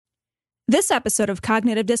This episode of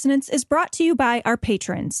Cognitive Dissonance is brought to you by our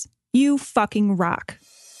patrons. You fucking rock.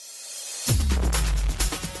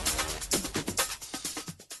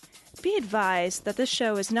 Be advised that this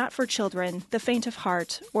show is not for children, the faint of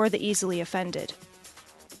heart, or the easily offended.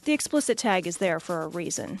 The explicit tag is there for a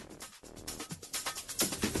reason.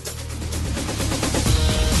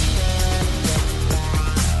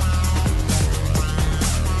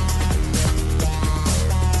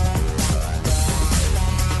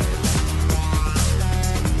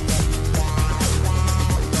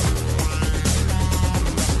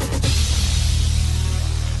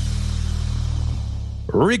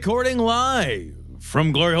 Recording live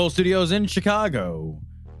from Glory Hole Studios in Chicago,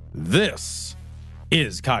 this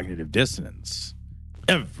is Cognitive Dissonance.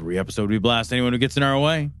 Every episode we blast anyone who gets in our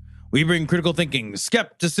way. We bring critical thinking,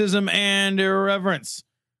 skepticism, and irreverence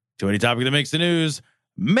to any topic that makes the news,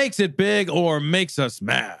 makes it big, or makes us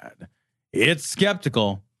mad. It's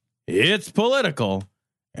skeptical, it's political,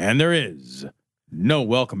 and there is no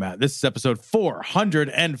welcome mat. This is episode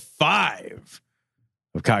 405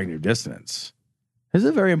 of Cognitive Dissonance. This is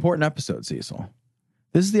a very important episode, Cecil.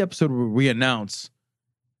 This is the episode where we announce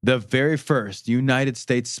the very first United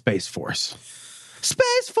States Space Force.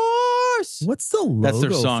 Space Force! What's the logo That's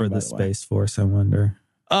their song, for by the the way. Space Force, I wonder?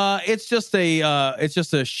 It's just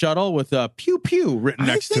a shuttle with a pew pew written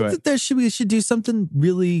next I to think that we should do something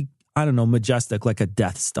really, I don't know, majestic, like a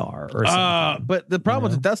Death Star or something. But the problem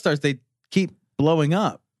with the Death Stars, they keep blowing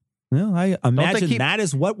up. Well, I imagine that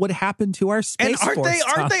is what would happen to our Space And Force.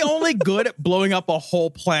 aren't they only good at blowing up a whole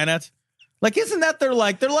planet? Like, isn't that they're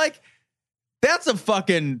like that's the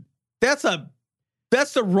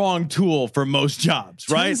wrong tool for most jobs,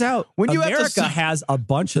 right? Turns out when you America has a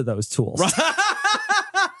bunch of those tools. Right?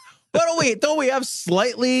 But don't we have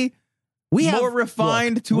slightly more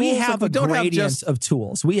refined tools? We have like, a gradient of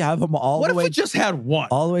tools. We have them all what the if way. we just had one?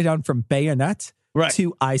 All the way down from bayonet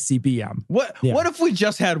to ICBM. What if we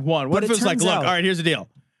just had one? What if it was like, look, all right, here's the deal.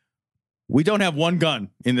 We don't have one gun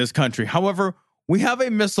in this country. However, we have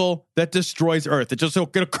a missile that destroys Earth. It's just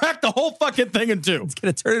going to crack the whole fucking thing in two. It's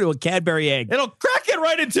going to turn into a Cadbury egg. It'll crack it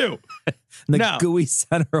right in two. The gooey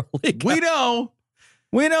center will leak out.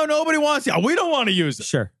 We know nobody wants it. We don't want to use it.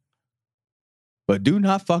 Sure. But do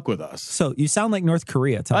not fuck with us. So you sound like North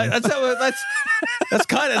Korea. That's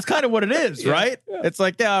kind of what it is, right? Yeah. It's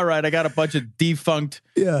like, all right, I got a bunch of defunct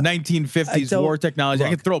 1950s war technology. I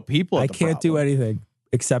can throw people at the problem. I can't do anything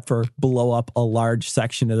except for blow up a large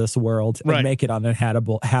section of this world and make it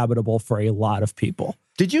uninhabitable for a lot of people.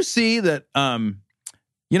 Did you see that?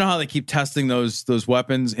 You know how they keep testing those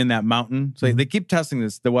weapons in that mountain? So they keep testing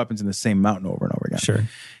the weapons in the same mountain over and over again. Sure.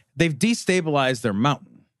 They've destabilized their mountain.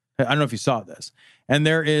 I don't know if you saw this. And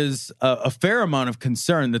there is a fair amount of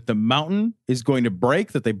concern that the mountain is going to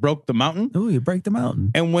break, that they broke the mountain. Oh, you break the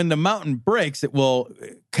mountain. And when the mountain breaks, it will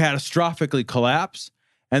catastrophically collapse.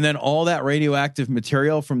 And then all that radioactive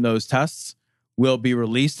material from those tests will be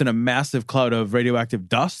released in a massive cloud of radioactive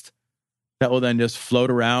dust that will then just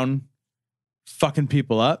float around, fucking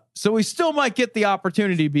people up. So we still might get the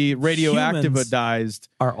opportunity to be radioactividized.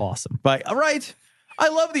 Are awesome. All right. I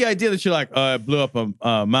love the idea that you're like, I blew up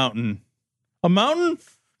a mountain. A mountain?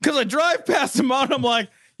 Because I drive past a mountain, I'm like,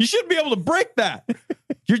 you shouldn't be able to break that.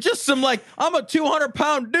 You're just I'm a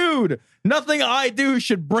 200-pound dude. Nothing I do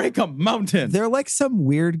should break a mountain. They're like some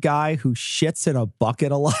weird guy who shits in a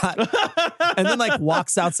bucket a lot and then like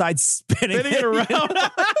walks outside spinning it around.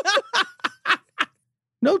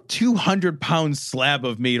 No 200-pound slab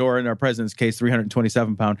of meat, or in our president's case,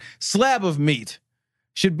 327-pound slab of meat,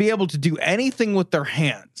 should be able to do anything with their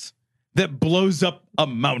hands that blows up a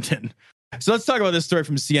mountain. So let's talk about this story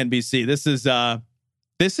from CNBC. This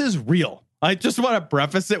is real. I just want to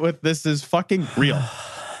preface it with this is fucking real.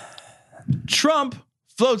 Trump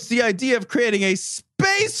floats the idea of creating a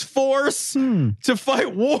space force to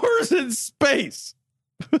fight wars in space.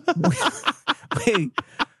 Wait.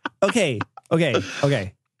 Okay.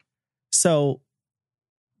 So,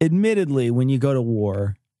 admittedly, when you go to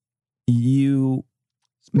war, you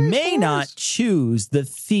may not choose the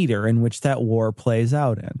theater in which that war plays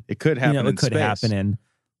out in. It could happen it could happen in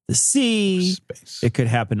the sea. Space. It could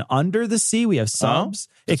happen under the sea. We have subs.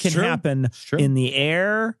 It can happen in the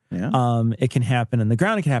air. Yeah. It can happen in the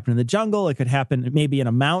ground. It can happen in the jungle. It could happen maybe in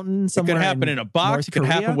a mountain somewhere. It could happen in a box. North It could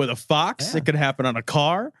happen with a fox. Yeah. It could happen on a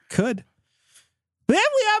car. Could. But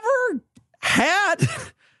have we ever had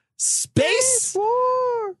space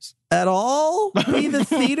Wars at all be the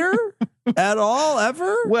theater at all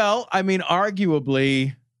ever? Well, I mean,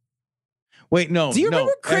 arguably, Wait, no. Do you no,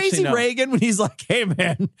 remember Crazy actually, no. Reagan when he's like, "Hey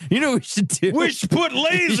man, you know what we should do? We should put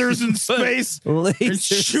lasers in space and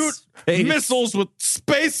Lasers shoot space. missiles with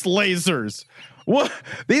space lasers." What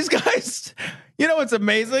these guys? You know what's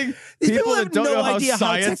amazing? These people that have don't no know how idea how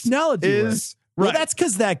science technology is. works. Well, Right. that's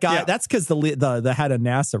because that guy. Yeah. That's because the head of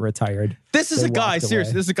NASA retired. This is They a guy. walked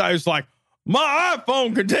Seriously, away. this is a guy who's like, my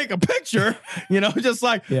iPhone can take a picture. Just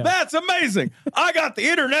like Yeah. that's amazing. I got the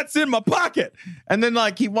internet's in my pocket, and then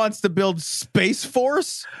like he wants to build Space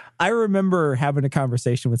Force. I remember having a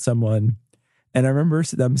conversation with someone, and I remember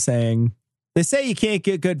them saying, they say you can't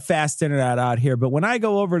get good fast internet out here, but when I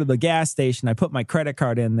go over to the gas station, I put my credit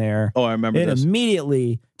card in there. Oh, I remember It this.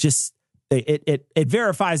 immediately just it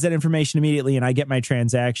verifies that information immediately, and I get my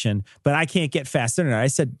transaction, but I can't get fast internet. I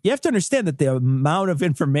said, you have to understand that the amount of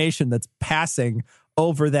information that's passing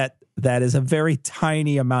over that is a very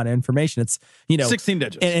tiny amount of information. It's 16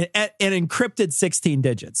 digits. an encrypted 16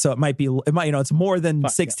 digits. So it might it's more than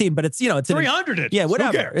 16, but it's it's 300 digits. yeah, Who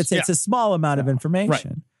whatever. cares? It's a small amount of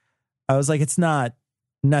information. I was like, it's not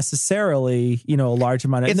necessarily a large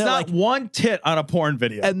amount. It's And not they're one tit on a porn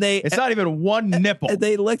video. And it's not even one nipple. and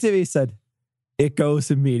they looked at me and said, it goes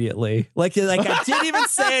immediately. Like I didn't even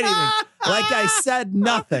say anything. Like I said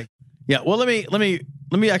nothing. Yeah. Well, let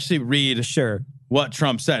me actually read Sure. what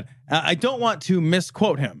Trump said. I don't want to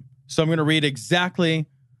misquote him, so I'm going to read exactly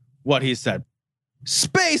what he said.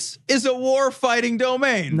 Space is a war-fighting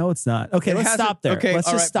domain. No, it's not. Okay, It let's hasn't- stop there. Okay, Let's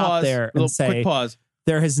all just right, stop pause. there and say quick pause.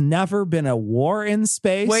 there has never been a war in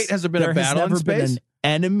space. Wait, has there been a battle in There has never space? been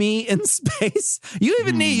an enemy in space. You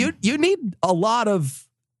even need you need a lot of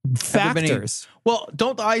factors. Well,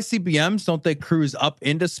 don't the ICBMs, don't they cruise up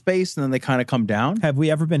into space and then they kind of come down? Have we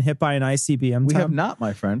ever been hit by an ICBM? We Tom? have not,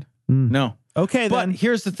 my friend. Mm. No. Okay, But then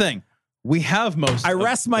here's the thing. We have most I of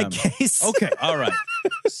rest my them. case. Okay, all right.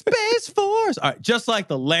 Space Force. All right, just like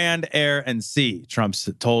the land, air, and sea, Trump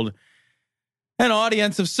told an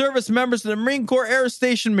audience of service members of the Marine Corps Air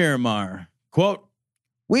Station Miramar. Quote,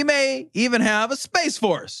 we may even have a Space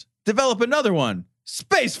Force. Develop another one.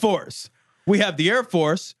 Space Force. We have the Air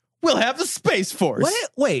Force. We'll have the Space Force.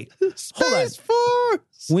 Wait. Hold on. Space Force.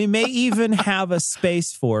 We may even have a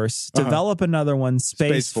Space Force. Develop another one,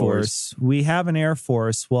 Space Space Force. Force. We have an Air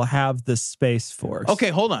Force. We'll have the Space Force. Okay,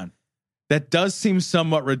 hold on. That does seem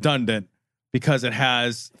somewhat redundant because it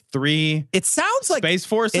has 3 It sounds like Space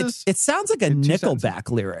Forces. It sounds like a In 2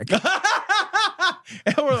 Nickelback lyric.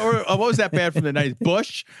 or what was that band from the 90s?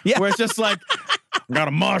 Bush? Yeah. Where it's just like, got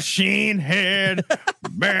a machine head,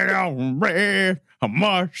 red on red, a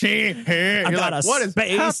machine head. I You're got like, a what is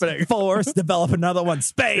Space happening? Force. Develop another one,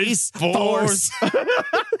 Space Force.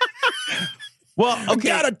 Well, okay.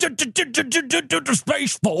 Got a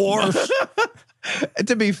Space Force.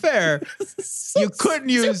 To be fair, you couldn't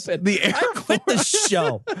use stupid. the Air I quit the Force.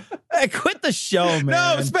 show. I quit the show, man.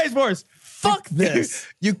 No, Space Force. Fuck this.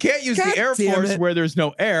 You can't use God the Air damn Force it. where there's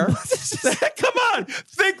no air. Come on.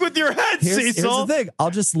 Think with your head, Here's Cecil. the thing. I'll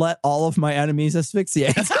just let all of my enemies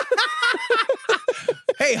asphyxiate.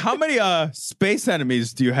 Hey, how many space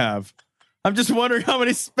enemies do you have? I'm just wondering how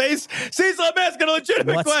many space. Cecil, I'm asking a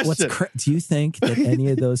legitimate question. Do you think that any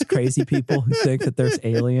of those crazy people who think that there's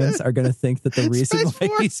aliens are going to think that the reason Space why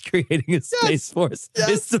Force? he's creating a space force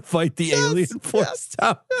is to fight the alien force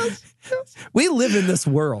down? We live in this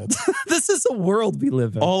world. This is a world we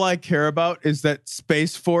live in. All I care about is that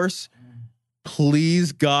Space Force,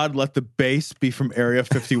 please God, let the base be from Area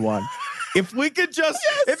 51. If we could just,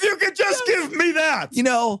 if you could just give me that. You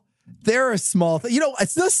know, they're a small thing. You know,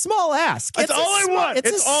 it's a small ask. That's It's a all I small- want. It's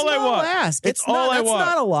It's a all I small want. ask. It's all I That's want.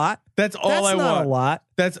 not a lot. That's all That's I not want. a lot.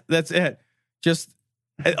 That's it. Just,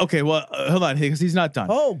 okay, well, hold on, because he's not done.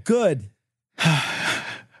 Oh, good.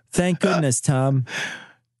 Thank goodness, Tom.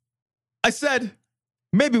 I said,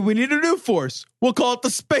 maybe we need a new force. We'll call it the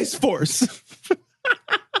Space Force.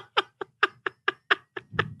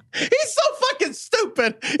 He's so fucking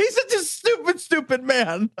stupid. He's such a stupid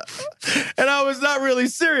man. And I was not really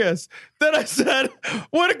serious. Then I said,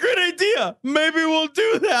 what a great idea. Maybe we'll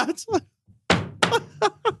do that.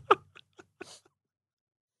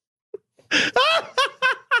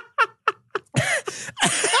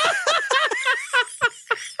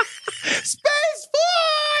 Space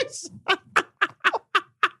Force!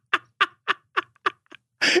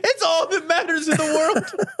 It's all that matters in the world.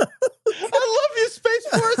 I love you, Space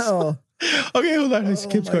Force. Oh, Okay, hold on. It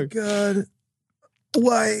keeps going. God.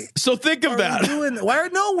 Why? So think of that. Why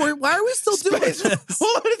are we still doing Space this?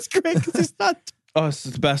 Hold on, it's great because it's not. Oh, this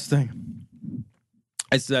is the best thing.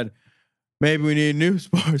 I said, maybe we need a new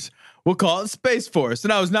force. We'll call it Space Force.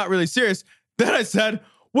 And I was not really serious. Then I said,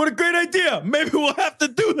 what a great idea. Maybe we'll have to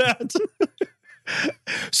do that.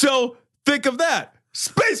 So Think of that.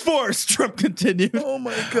 Space Force, Trump continued. Oh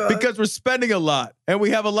my God. Because we're spending a lot and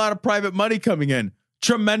we have a lot of private money coming in.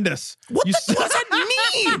 Tremendous. What does that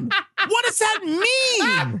mean? What does that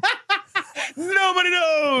mean? Nobody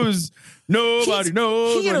knows. Nobody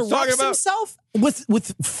knows He what he's talking interrupts about. himself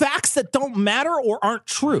with facts that don't matter or aren't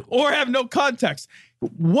true. Or have no context.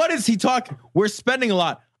 What is he talking? We're spending a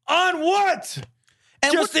lot. On what?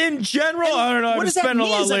 And Just in general? I don't know. I've been spending a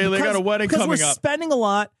lot lately. I got a wedding coming we're up. spending a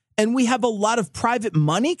lot and we have a lot of private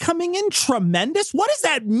money coming in. Tremendous. What does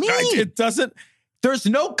that mean? It doesn't. There's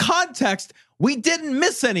no context. We didn't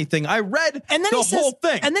miss anything. I read And then the he says, whole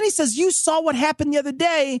thing. And then he says, you saw what happened the other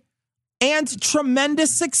day and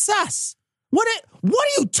tremendous success. What are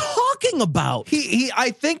you talking about?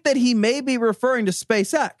 I think that he may be referring to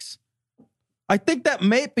SpaceX. I think that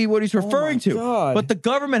may be what he's referring to. God. But the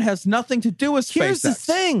government has nothing to do with SpaceX. Here's the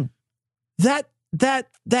thing.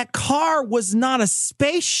 That car was not a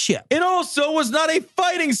spaceship. It also was not a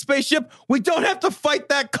fighting spaceship. We don't have to fight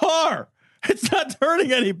that car. It's not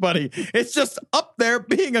hurting anybody. It's just up there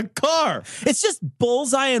being a car. It's just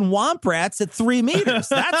bullseye and womp rats at 3 meters.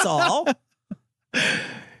 That's all.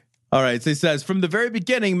 All right, so he says, from the very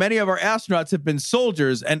beginning, many of our astronauts have been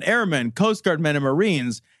soldiers and airmen, Coast Guard men and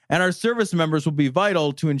Marines, and our service members will be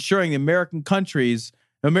vital to ensuring the American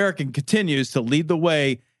continues to lead the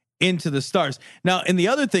way into the stars. Now, in the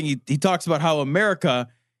other thing, he talks about how America,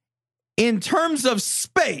 in terms of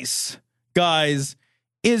space, guys,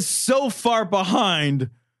 is so far behind,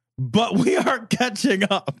 but we are catching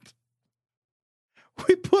up.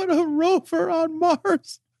 We put a rover on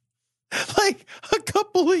Mars like a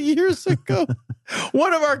couple of years ago.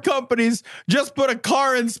 One of our companies just put a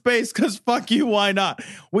car in space because fuck you, why not?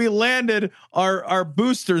 We landed our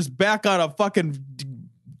boosters back on a fucking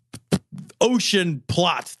ocean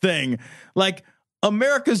plot thing. Like,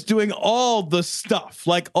 America's doing all the stuff,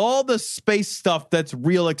 like all the space stuff that's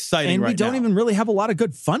real exciting And right we don't now. even really have a lot of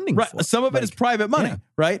good funding Right. for it. Some of it is private money, yeah.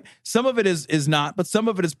 right? Some of it is not, but some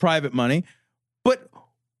of it is private money. But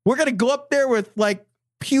we're going to go up there with like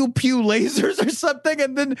pew pew lasers or something,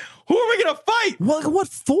 and then who are we going to fight? Well, what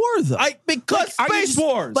for though? Because are you Space just-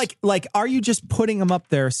 Wars. Like, are you just putting them up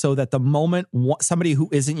there so that the moment somebody who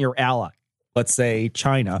isn't your ally, let's say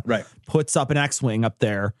China, Right. puts up an X-wing up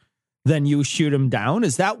there, then you shoot them down?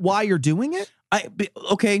 Is that why you're doing it?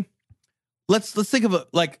 Okay. Let's think of it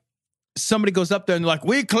like somebody goes up there and they're like,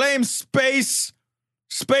 we claim space.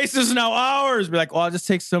 Space is now ours. Be like, well, I'll just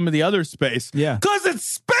take some of the other space. Yeah. Because it's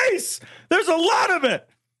space. There's a lot of it.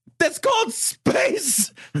 That's called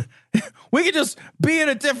space. We could just be in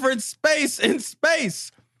a different space in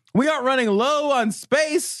space. We aren't running low on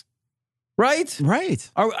space. Right? Right.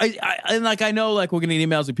 I know, like, we're going to get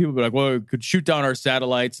emails and people be like, well, we could shoot down our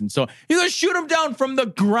satellites. And so you can shoot them down from the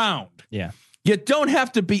ground. Yeah. You don't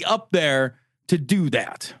have to be up there to do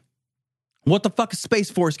that. What the fuck is Space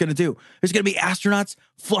Force going to do? There's going to be astronauts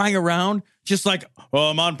flying around just like, oh,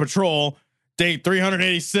 I'm on patrol, date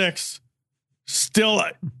 386, still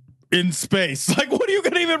in space. Like, what are you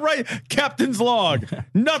going to even write? Captain's log.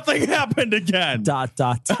 Nothing happened again. ...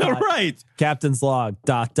 Right. Captain's log. ...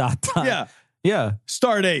 Yeah. Yeah.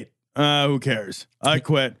 Start date. Who cares? I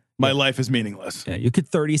quit. My life is meaningless. Yeah, you could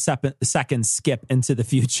 30 seconds skip into the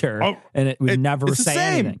future and it would never it's the say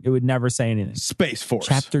same. anything. It would never say anything. Space Force.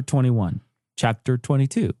 Chapter 21. Chapter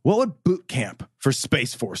 22. What would boot camp for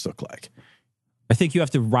Space Force look like? I think you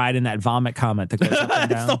have to ride in that vomit comment that goes up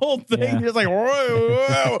and That's down. the whole thing. Yeah. You're just like,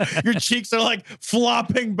 whoa, whoa. Your cheeks are like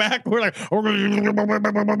flopping back. We're like,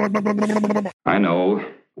 I know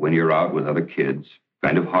when you're out with other kids,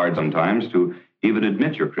 kind of hard sometimes to even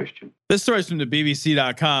admit you're Christian. This story is from the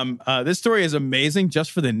BBC.com. This story is amazing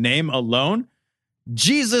just for the name alone.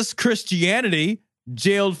 Jesus Christianity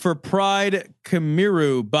jailed for Pride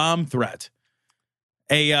Kamiru bomb threat.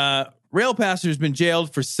 A rail passenger has been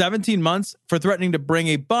jailed for 17 months for threatening to bring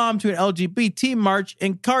a bomb to an LGBT march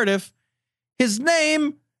in Cardiff. His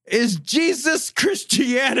name is Jesus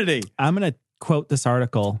Christianity. I'm going to quote this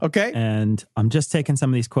article. Okay. And I'm just taking some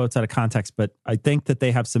of these quotes out of context, but I think that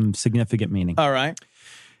they have some significant meaning. All right.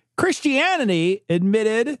 Christianity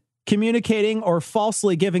admitted communicating or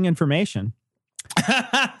falsely giving information.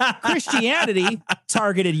 Christianity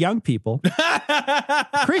targeted young people.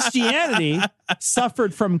 Christianity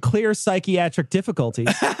suffered from clear psychiatric difficulties.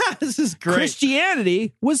 This is great.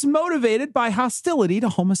 Christianity was motivated by hostility to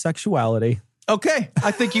homosexuality. Okay,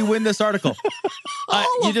 I think you win this article.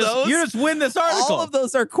 You just win this article. All of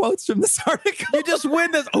those are quotes from this article. You just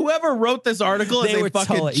win this. Whoever wrote this article is a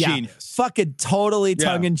fucking genius. Fucking totally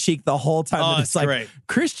tongue in cheek the whole time. Oh, it's like great.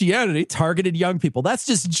 Christianity targeted young people. That's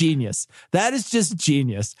just genius. That is just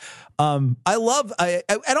genius. And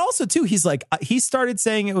also too, he's like, he started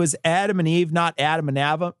saying it was Adam and Eve, not Adam and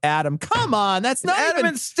Adam. Come on, that's not Adam even,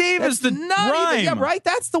 and Steve that's is the not rhyme. even, yeah, right.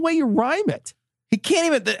 That's the way you rhyme it. He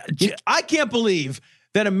can't even. I can't believe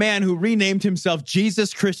that a man who renamed himself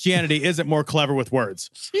Jesus Christianity isn't more clever with words.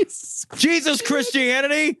 Jesus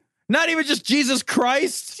Christianity? Not even just Jesus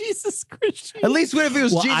Christ? Jesus Christianity. At least if it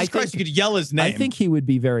was Jesus Christ, you could yell his name. I think he would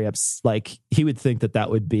be very like he would think that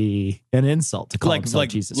would be an insult to call himself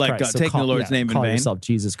Jesus Christ. Taking the Lord's name in call vain. Yourself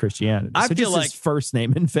Jesus Christianity. I so feel just like his first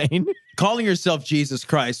name in vain. Calling yourself Jesus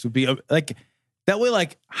Christ would be like that way.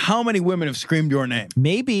 Like how many women have screamed your name?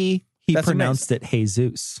 Maybe he pronounced it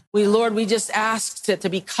Jesus. Lord, we just asked it to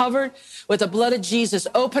be covered with the blood of Jesus.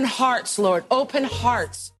 Open hearts, Lord. Open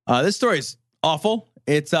hearts. This story is awful.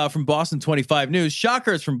 It's from Boston 25 News.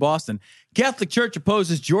 Shocker is from Boston. Catholic Church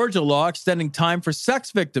opposes Georgia law extending time for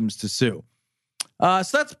sex victims to sue. So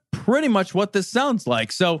that's pretty much what this sounds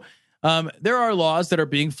like. So there are laws that are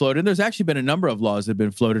being floated. There's actually been a number of laws that have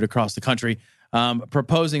been floated across the country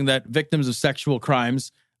proposing that victims of sexual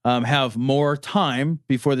crimes have more time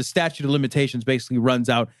before the statute of limitations basically runs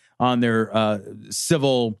out on their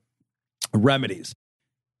civil remedies.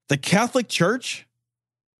 The Catholic Church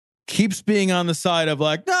keeps being on the side of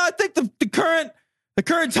like, no, I think the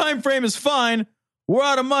current time frame is fine. We're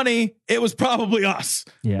out of money. It was probably us.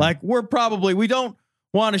 Yeah. Like we don't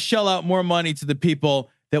want to shell out more money to the people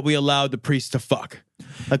that we allowed the priests to fuck.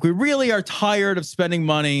 Like we really are tired of spending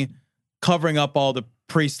money covering up all the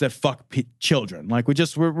priests that fuck children. Like we'd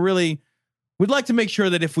like to make sure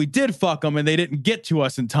that if we did fuck them and they didn't get to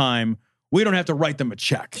us in time, we don't have to write them a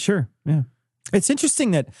check. Sure. Yeah. It's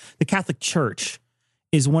interesting that the Catholic Church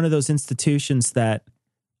is one of those institutions that,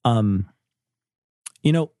 when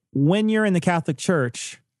you're in the Catholic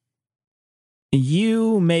Church,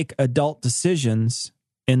 you make adult decisions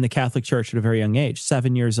in the Catholic Church at a very young age.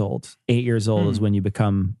 7 years old, 8 years old is when you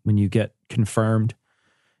get confirmed.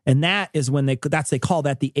 And that is when they call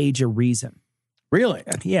that the age of reason. Really?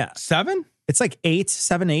 Yeah. 7? It's like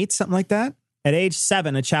 7, 8, something like that. At age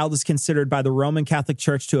 7, a child is considered by the Roman Catholic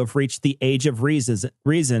Church to have reached the age of reason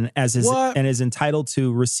and is entitled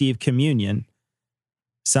to receive communion.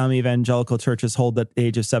 Some evangelical churches hold that the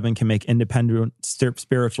age of 7 can make independent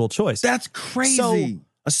spiritual choice. That's crazy. So, a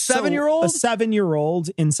 7-year-old? A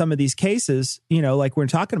 7-year-old in some of these cases, like we're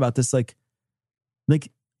talking about this, like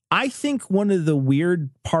I think one of the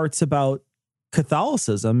weird parts about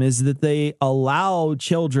Catholicism is that they allow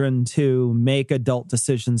children to make adult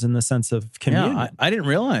decisions in the sense of communion. Yeah, I didn't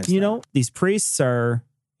realize. These priests are,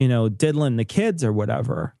 diddling the kids or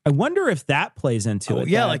whatever. I wonder if that plays into it.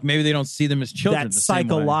 Yeah, like maybe they don't see them as children. That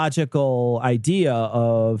psychological idea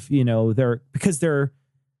of, if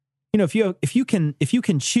you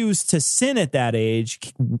can choose to sin at that age,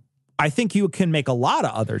 I think you can make a lot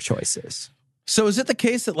of other choices. So is it the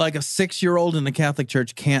case that like a 6-year-old in the Catholic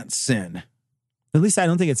Church can't sin? At least I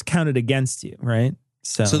don't think it's counted against you, right?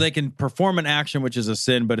 So they can perform an action which is a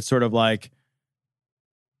sin, but it's sort of like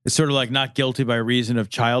not guilty by reason of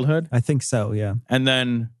childhood. I think so, yeah. And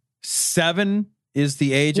then 7 is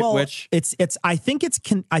the age at which I think it's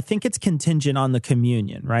contingent on the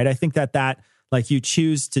communion, right? I think that like you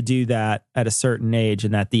choose to do that at a certain age,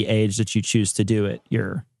 and at the age that you choose to do it,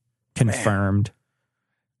 you're confirmed.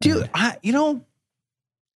 Dude, I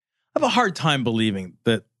have a hard time believing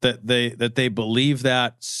that they believe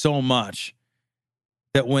that so much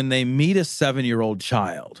that when they meet a 7-year-old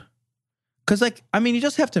child, because you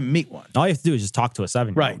just have to meet one. All you have to do is just talk to a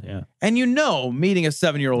 7-year-old. Right. Yeah. And meeting a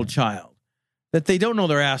 7-year-old child, that they don't know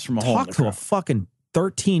their ass from a hole in the ground. Talk to a fucking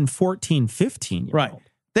 13, 14, 15-year-old. Right.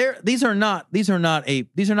 These are not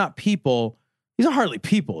people. These are hardly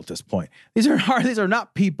people at this point. These are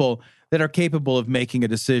not people that are capable of making a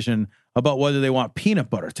decision about whether they want peanut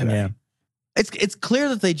butter today. Yeah. It's clear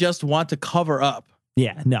that they just want to cover up.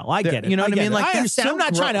 Yeah, no, I get it. You know what I mean? Like, I understand. So I'm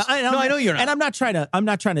not trying to. I know you're not. And I'm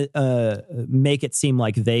not trying to make it seem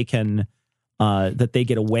like they can that they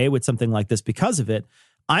get away with something like this because of it.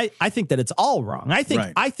 I think that it's all wrong. I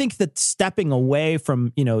think that stepping away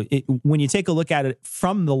from, when you take a look at it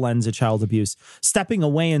from the lens of child abuse, stepping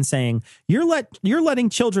away and saying you're letting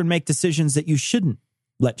children make decisions that you shouldn't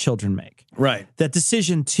let children make. Right. That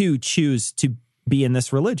decision to choose to be in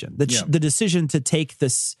this religion, the decision to take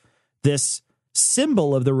this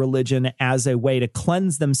symbol of the religion as a way to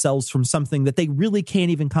cleanse themselves from something that they really can't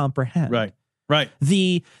even comprehend. Right. Right.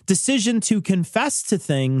 The decision to confess to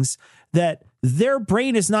things that their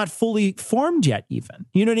brain is not fully formed yet, even.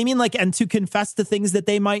 You know what I mean? Like, and to confess to things that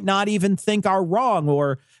they might not even think are wrong,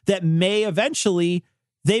 or that may eventually,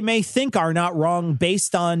 they may think are not wrong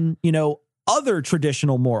based on, you know, other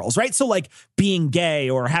traditional morals, right? So like being gay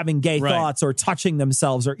or having gay Right. thoughts or touching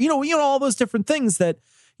themselves, or, you know, all those different things that,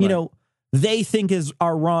 you Right. know, they think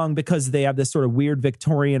are wrong because they have this sort of weird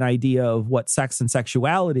Victorian idea of what sex and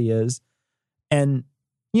sexuality is. And,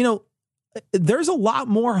 you know, there's a lot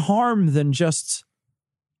more harm than just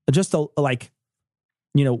like,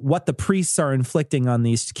 you know, what the priests are inflicting on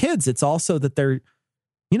these kids. It's also that they're,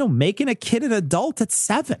 you know, making a kid an adult at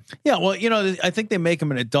 7. Yeah, well, you know, I think they make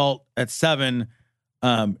him an adult at 7,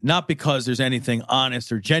 not because there's anything honest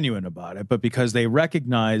or genuine about it, but because they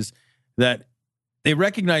recognize the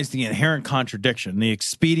inherent contradiction, the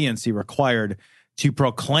expediency required to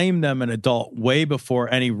proclaim them an adult way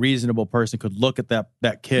before any reasonable person could look at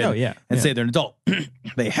that kid and say they're an adult.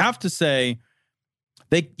 They have to say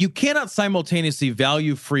you cannot simultaneously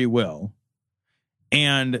value free will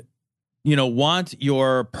and, you know, want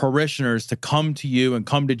your parishioners to come to you and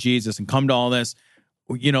come to Jesus and come to all this,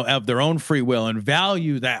 you know, of their own free will and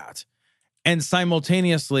value that, and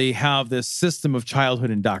simultaneously have this system of childhood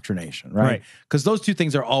indoctrination, right? Because those two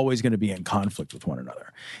things are always going to be in conflict with one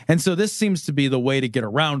another. And so this seems to be the way to get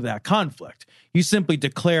around that conflict. You simply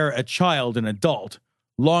declare a child an adult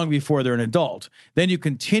long before they're an adult. Then you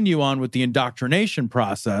continue on with the indoctrination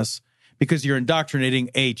process because you're indoctrinating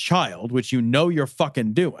a child, which you know you're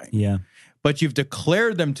fucking doing. Yeah. But you've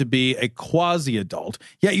declared them to be a quasi-adult,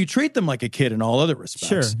 yet you treat them like a kid in all other respects.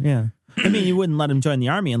 Sure, yeah. I mean, you wouldn't let them join the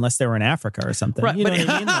army unless they were in Africa or something. Right, You know what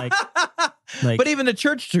I mean? Like, but even the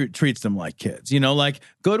church treats them like kids, you know, like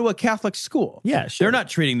go to a Catholic school. Yeah, sure. They're not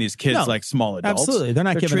treating these kids like small adults. Absolutely. They're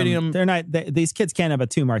not giving treating them, they're not, these kids can't have a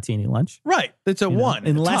 2 martini lunch. Right. It's a You know, one.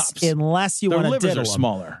 Unless you Their want to livers diddle are them.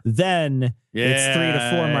 smaller. Then it's 3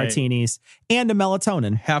 to 4 Yay. martinis and a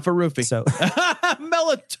melatonin. Half a roofie. So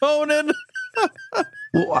melatonin.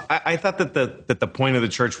 Well, I thought that the point of the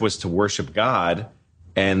church was to worship God,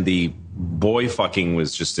 and the boy fucking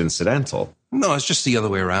was just incidental. No, it's just the other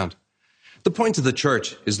way around. The point of the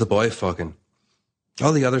church is the boy fucking.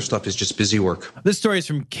 All the other stuff is just busy work. This story is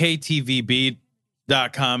from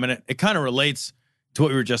KTVB.com, and it kind of relates to what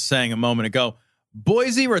we were just saying a moment ago.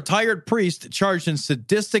 Boise retired priest charged in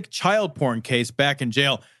sadistic child porn case back in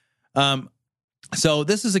jail. So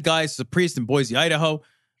this is a priest in Boise, Idaho.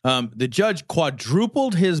 The judge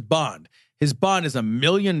quadrupled his bond. His bond is $1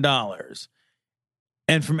 million.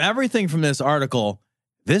 And from everything from this article,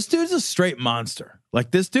 this dude's a straight monster. Like,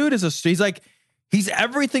 this dude is he's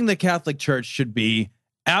everything the Catholic Church should be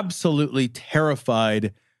absolutely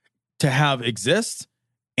terrified to have exist,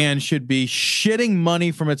 and should be shitting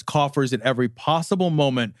money from its coffers at every possible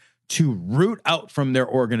moment to root out from their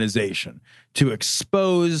organization, to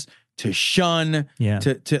expose, to shun,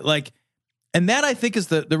 to like. And that, I think, is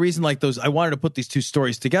the reason, like, I wanted to put these two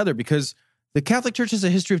stories together, because the Catholic Church has a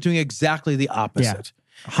history of doing exactly the opposite.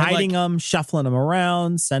 Hiding them, shuffling them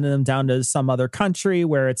around, sending them down to some other country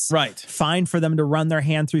where it's fine for them to run their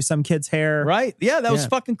hand through some kid's hair. Right. Yeah, that was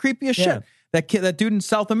fucking creepy as shit. That dude in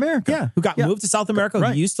South America. Who got moved to South America,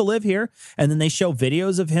 who used to live here. And then they show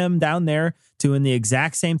videos of him down there doing the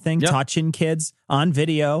exact same thing, touching kids on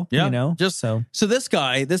video, you know? So this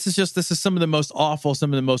guy, this is some of the most awful,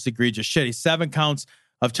 some of the most egregious shit. He's 7 counts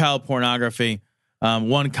of child pornography,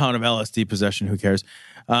 1 count of LSD possession. Who cares?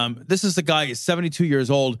 This is the guy, he's 72 years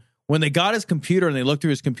old. When they got his computer and they looked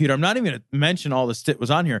through his computer, I'm not even going to mention all the shit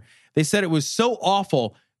was on here. They said it was so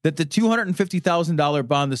awful that the $250,000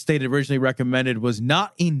 bond the state originally recommended was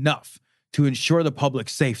not enough to ensure the public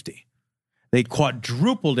safety. They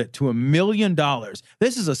quadrupled it to $1 million.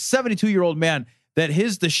 This is a 72-year-old man that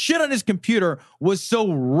the shit on his computer was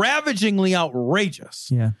so ravagingly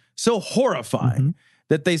outrageous, so horrifying,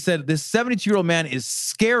 that they said this 72-year-old man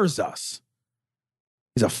scares us.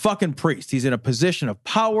 He's a fucking priest. He's in a position of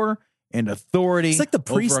power and authority. It's like the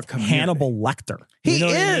priest Hannibal Lecter. You know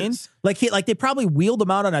what I mean? Like they probably wheeled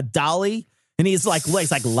him out on a dolly, and he's like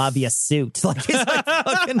love your suit. Like, he's like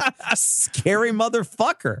fucking scary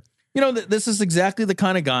motherfucker. You know, this is exactly the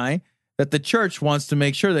kind of guy that the church wants to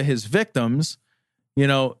make sure that his victims, you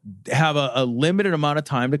know, have a limited amount of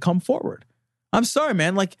time to come forward. I'm sorry,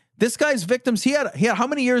 man. Like, this guy's victims, he had how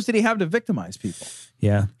many years did he have to victimize people?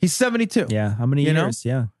 Yeah. He's 72. Yeah. How many years?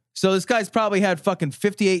 Yeah. So this guy's probably had fucking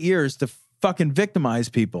 58 years to fucking victimize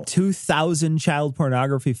people. 2,000 child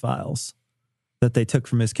pornography files that they took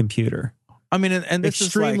from his computer. I mean, and this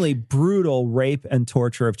extremely brutal rape and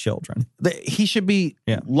torture of children. He should be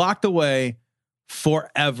locked away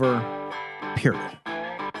forever period.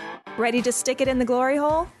 Ready to stick it in the glory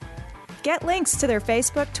hole? Get links to their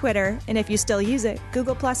Facebook, Twitter, and if you still use it,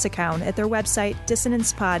 Google Plus account at their website,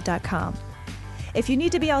 dissonancepod.com. If you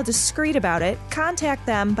need to be all discreet about it, contact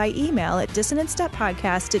them by email at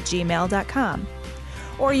dissonance.podcast@gmail.com.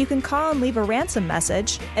 Or you can call and leave a ransom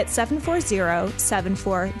message at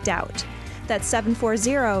 740-74-DOUBT. That's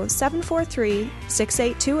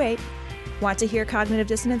 740-743-6828. Want to hear Cognitive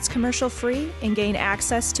Dissonance commercial free and gain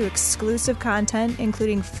access to exclusive content,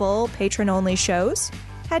 including full patron-only shows?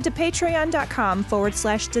 Head to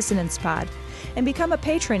patreon.com/dissonancepod and become a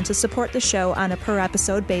patron to support the show on a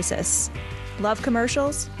per-episode basis. Love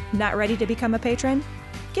commercials? Not ready to become a patron?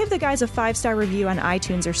 Give the guys a 5-star review on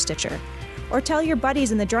iTunes or Stitcher. Or tell your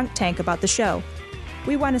buddies in the drunk tank about the show.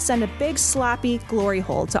 We want to send a big sloppy glory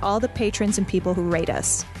hole to all the patrons and people who rate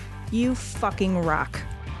us. You fucking rock.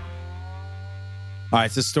 All right,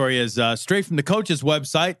 so this story is straight from the coach's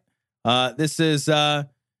website. This is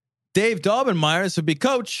Dave Daubenmire. This would be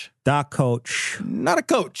Coach. Doc Coach. Not a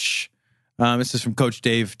coach. This is from Coach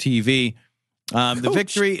Dave TV. The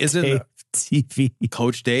victory is in Dave TV.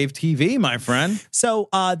 Coach Dave TV, my friend. So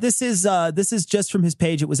this is just from his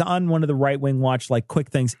page. It was on one of the Right Wing Watch quick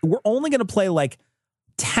things. We're only going to play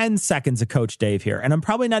 10 seconds of Coach Dave here, and I'm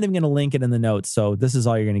probably not even going to link it in the notes. So this is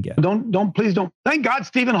all you're going to get. Please don't. Thank God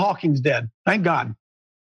Stephen Hawking's dead. Thank God.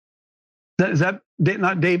 Is that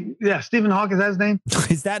not Dave? Yeah, Stephen Hawking, is that his name?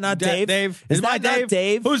 Is that not Dave? Dave. Is that not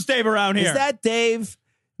Dave? Who's Dave around here? Is that Dave?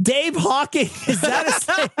 Dave Hawking. Is that his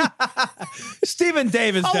name? Stephen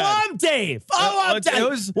Dave is dead. I'm Dave. I'm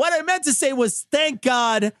Dave. What I meant to say was, thank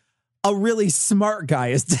God a really smart guy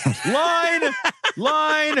is dead.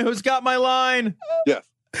 Line. Who's got my line? Yes.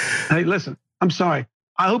 Hey, listen, I'm sorry.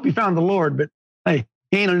 I hope you found the Lord, but hey,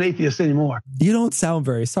 he ain't an atheist anymore. You don't sound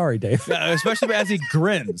very sorry, Dave. Especially as he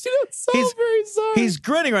grins. You don't sound very sorry. He's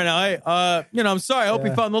grinning right now. I'm sorry. I hope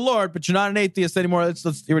you found the Lord, but you're not an atheist anymore.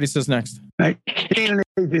 Let's hear what he says next. Hey, he ain't an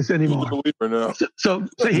atheist anymore. He's a believer now. So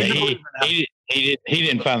he's a believer now. He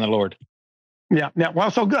didn't find the Lord. Yeah.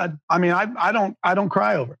 Well, so good. I mean, I don't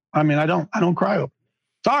cry over it. I mean, I don't cry over it.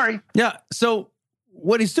 Sorry. Yeah. So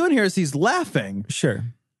what he's doing here is he's laughing. Sure.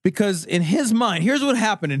 Because in his mind, here's what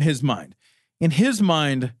happened in his mind. In his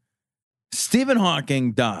mind, Stephen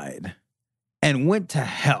Hawking died and went to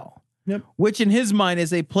hell, which in his mind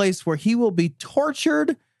is a place where he will be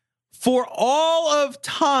tortured for all of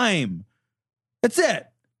time. That's it.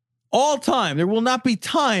 All time. There will not be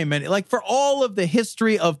time. And for all of the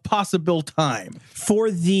history of possible time. For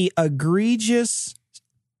the egregious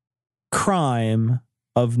crime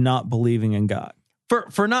of not believing in God.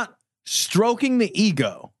 For not stroking the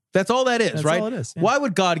ego. That's all that is, right? All it is. Yeah. Why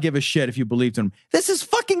would God give a shit if you believed in him? This is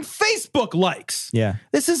fucking Facebook likes. Yeah.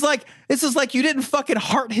 This is like you didn't fucking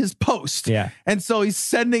heart his post. Yeah. And so he's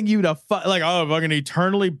sending you to I'm going to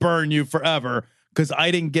eternally burn you forever because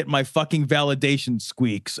I didn't get my fucking validation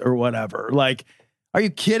squeaks or whatever. Are you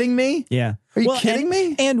kidding me? Yeah. Are you kidding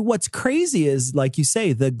me? And what's crazy is, like you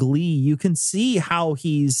say, the glee. You can see how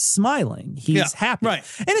he's smiling. He's happy. Right.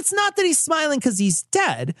 And it's not that he's smiling because he's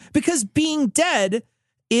dead, because being dead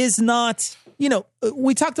is not,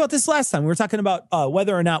 we talked about this last time. We were talking about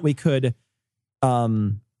whether or not we could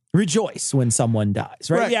rejoice when someone dies,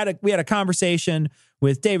 right? We had a conversation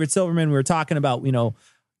with David Silverman. We were talking about,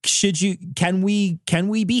 can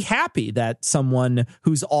we be happy that someone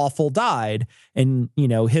who's awful died? And,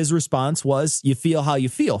 his response was, you feel how you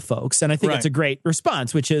feel, folks. And I think it's a great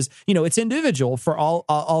response, which is, it's individual for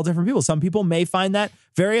all different people. Some people may find that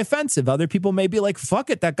very offensive. Other people may be like, fuck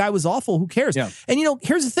it, that guy was awful. Who cares? Yeah. And,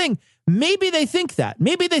 here's the thing. Maybe they think that.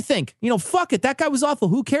 Maybe they think, fuck it, that guy was awful.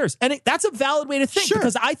 Who cares? And that's a valid way to think,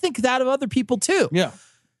 because I think that of other people too. Yeah.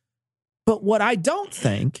 But what I don't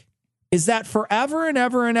think is that forever and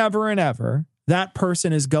ever and ever and ever, that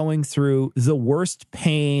person is going through the worst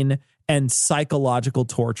pain and psychological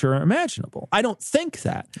torture imaginable. I don't think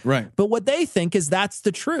that. Right. But what they think is that's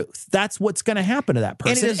the truth. That's what's going to happen to that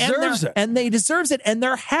person. And he deserves it. And they deserves it, and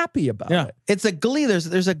they're happy about it. It's a glee.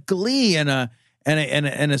 There's a glee and a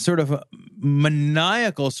sort of a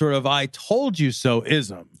maniacal sort of "I told you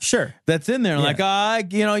so"ism. Sure. That's in there.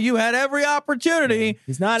 You had every opportunity.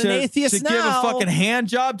 He's not an atheist to give a fucking hand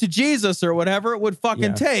job to Jesus or whatever it would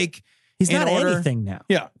fucking take. He's not anything now.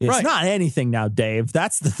 Yeah. It's not anything now, Dave.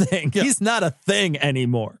 That's the thing. Yeah. He's not a thing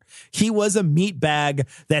anymore. He was a meat bag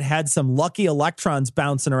that had some lucky electrons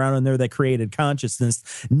bouncing around in there that created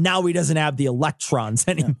consciousness. Now he doesn't have the electrons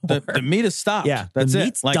anymore. The meat is stopped. Yeah. That's the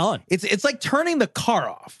meat's done. It's like turning the car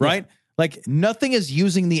off, right? Yeah. Like nothing is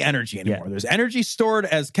using the energy anymore. Yeah. There's energy stored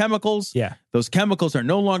as chemicals. Yeah. Those chemicals are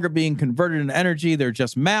no longer being converted into energy. They're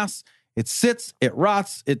just mass. It sits, it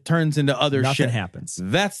rots, it turns into other Nothing shit. happens.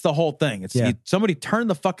 That's the whole thing. It's somebody turned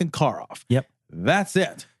the fucking car off. Yep. That's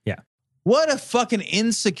it. Yeah. What a fucking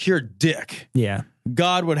insecure dick Yeah.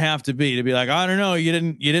 God would have to be like, I don't know, you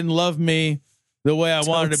didn't love me the way I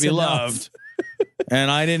wanted to be enough. loved.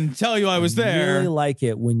 And I didn't tell you I was there. I really like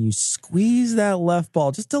it when you squeeze that left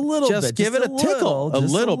ball just a little bit. Just give it a tickle, a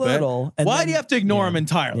little bit. And Why then, do you have to ignore him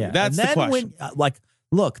entirely? Yeah. That's and the then question. When,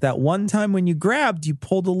 look, that one time when you grabbed, you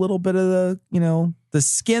pulled a little bit of the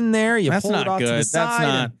skin there. You That's pulled not it off good. to the That's side.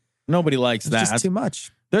 not. Nobody likes It's that. just too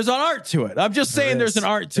much. There's an art to it. I'm just saying there's an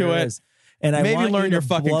art to There it. is. And I Maybe want learn you your to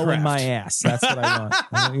fucking blow in craft. my ass. That's what I want.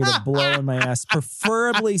 I want you to blow in my ass.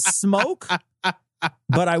 Preferably smoke,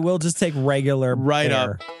 but I will just take regular Right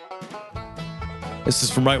air. up. This is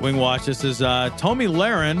from Right Wing Watch. This is Tommy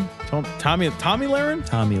Lahren. Tommy Lahren?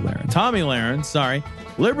 Tommy Lahren. Tommy Lahren, sorry.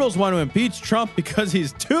 Liberals want to impeach Trump because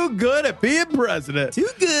he's too good at being president. Too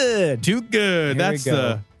good. Too good. Here we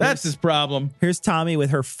go. That's his problem. Here's Tommy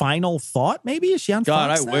with her final thought. Maybe is she on God,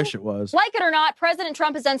 Fox I now? wish it was. Like it or not, President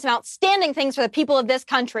Trump has done some outstanding things for the people of this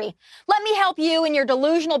country. Let me help you and your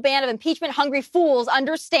delusional band of impeachment-hungry fools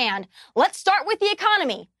understand. Let's start with the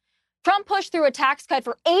economy. Trump pushed through a tax cut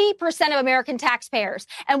for 80% of American taxpayers.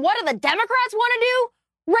 And what do the Democrats want to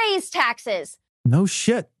do? Raise taxes. No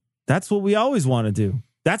shit. That's what we always want to do.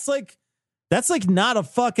 That's like not a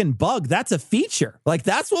fucking bug. That's a feature. Like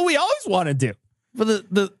that's what we always want to do. But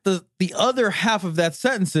the other half of that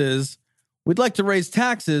sentence is, we'd like to raise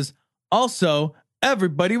taxes. Also,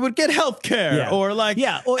 everybody would get health care. Yeah. Or like,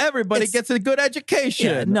 or everybody it's- gets a good education.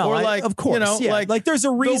 Yeah, no, or like, of course, like there's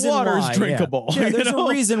a reason the water's why, drinkable. Yeah, you there's know? a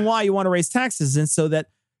reason why you want to raise taxes, and so that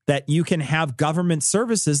you can have government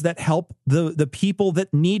services that help the people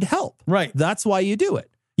that need help. Right. That's why you do it.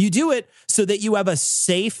 You do it so that you have a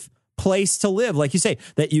safe place to live, like you say,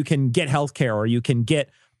 that you can get health care or you can get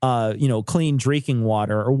clean drinking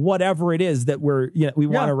water or whatever it is that we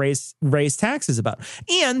want to raise taxes about.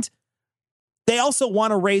 And they also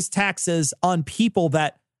want to raise taxes on people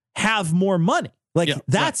that have more money. Like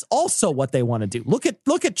that's also what they want to do. Look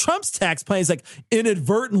at Trump's tax plan. He's like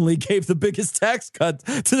inadvertently gave the biggest tax cut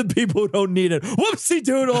to the people who don't need it. Whoopsie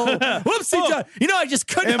doodle. Whoopsie doodle. I just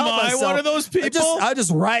couldn't help myself. Am I one of those people? I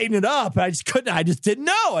just writing it up. I just couldn't. I just didn't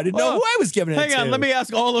know. I didn't know who I was giving it to. Hang on. Let me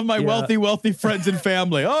ask all of my wealthy friends and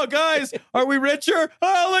family. Oh, guys, are we richer?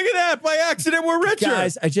 Oh, look at that. By accident, we're richer.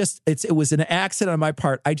 Guys, it was an accident on my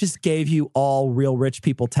part. I just gave you all real rich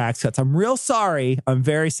people tax cuts. I'm real sorry. I'm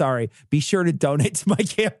very sorry. Be sure to donate to my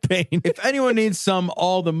campaign. If anyone needs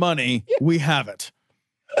all the money, we have it.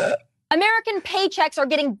 American paychecks are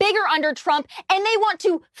getting bigger under Trump, and they want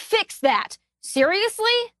to fix that. Seriously?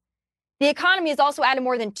 The economy has also added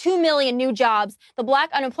more than 2 million new jobs. The black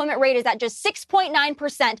unemployment rate is at just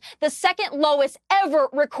 6.9%, the second lowest ever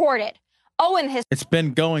recorded. It's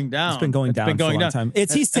been going down. It's been going down for a long time.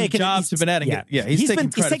 He's taking jobs have been adding. Yeah, he's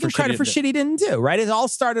taking credit for shit he didn't do. Right? It all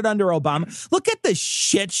started under Obama. Look at the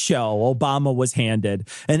shit show Obama was handed,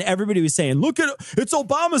 and everybody was saying, "Look at it's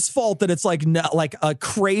Obama's fault that it's like a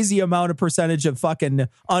crazy amount of percentage of fucking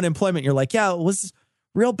unemployment." You're like, yeah, it was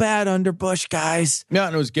real bad under Bush, guys. Yeah,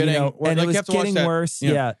 and it was getting worse.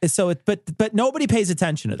 Yeah. So but nobody pays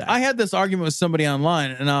attention to that. I had this argument with somebody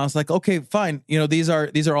online, and I was like, okay, fine. These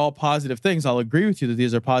are all positive things. I'll agree with you that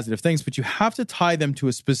these are positive things, but you have to tie them to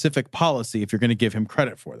a specific policy if you're going to give him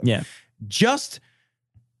credit for them. Yeah. Just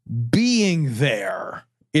being there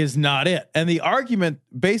is not it. And the argument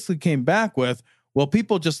basically came back with, well,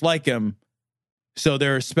 people just like him, so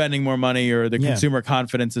they're spending more money, or the consumer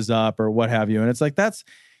confidence is up, or what have you. And it's like, first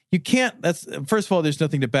of all, there's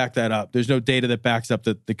nothing to back that up. There's no data that backs up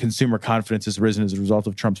that the consumer confidence has risen as a result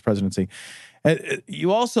of Trump's presidency. And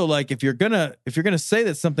you also, like, if you're gonna say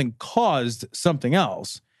that something caused something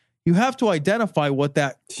else, you have to identify what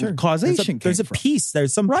that causation came from.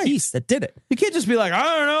 There's some piece that did it. You can't just be like, I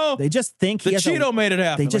don't know. They just think the Cheeto made it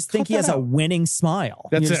happen. They just think he has a winning smile.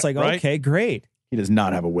 That's You're just like, right? okay, great. He does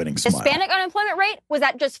not have a winning smile. Hispanic unemployment rate was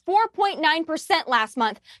at just 4.9% last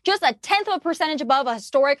month, just a tenth of a percentage above a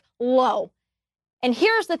historic low. And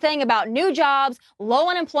here's the thing about new jobs, low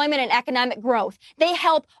unemployment, and economic growth. They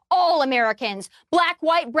help all Americans, black,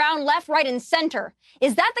 white, brown, left, right, and center.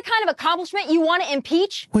 Is that the kind of accomplishment you want to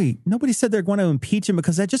impeach? Wait, nobody said they're going to impeach him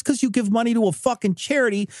because you give money to a fucking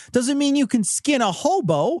charity doesn't mean you can skin a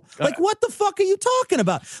hobo. Like, what the fuck are you talking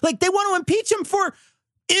about? Like, they want to impeach him for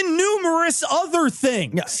innumerous other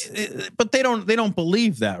things. Yeah, but they don't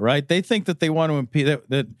believe that, right? They think that they want to impeach,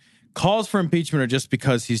 that calls for impeachment are just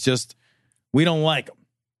because we don't like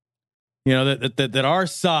him. That our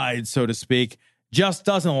side, so to speak, just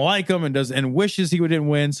doesn't like him and wishes he didn't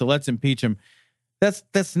win, so let's impeach him.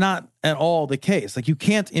 That's not at all the case. Like, you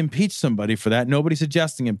can't impeach somebody for that. Nobody's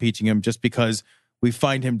suggesting impeaching him just because we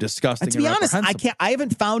find him disgusting. And to be honest, I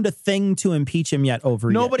haven't found a thing to impeach him yet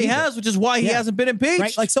over. Nobody has, which is why he hasn't been impeached.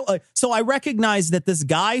 Right? Like, so I recognize that this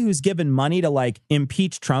guy who's given money to like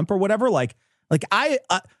impeach Trump or whatever, like I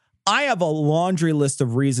have a laundry list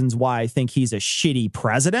of reasons why I think he's a shitty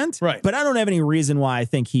president. Right. But I don't have any reason why I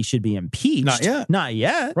think he should be impeached. Not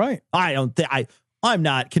yet. Right. I'm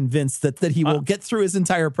not convinced that he will get through his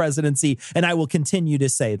entire presidency, and I will continue to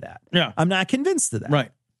say that. Yeah. I'm not convinced of that.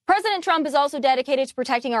 Right. President Trump is also dedicated to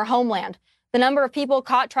protecting our homeland. The number of people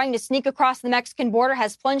caught trying to sneak across the Mexican border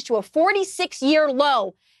has plunged to a 46-year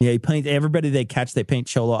low. Yeah, everybody they catch, they paint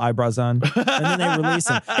cholo eyebrows on, and then they release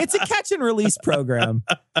them. It's a catch and release program.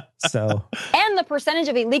 So, and the percentage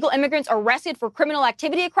of illegal immigrants arrested for criminal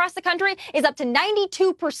activity across the country is up to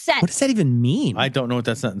 92%. What does that even mean? I don't know what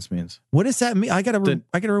that sentence means. What does that mean? I gotta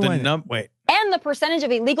rewind. Wait. And the percentage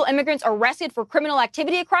of illegal immigrants arrested for criminal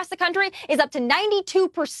activity across the country is up to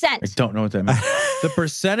 92%. I don't know what that means. The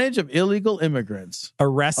percentage of illegal immigrants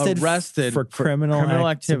arrested for criminal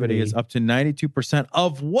activity is up to 92%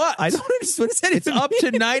 of what? I don't understand. What does that It's even up mean?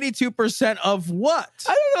 to 92% of what?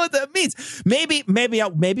 I don't know what that means. Maybe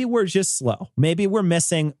we're just slow. Maybe we're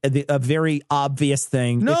missing a very obvious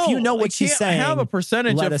thing. No, if you know what she's saying, have a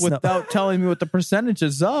percentage let us know. without telling me what the percentage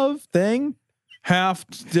is of thing. Half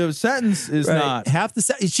the sentence is not. Half the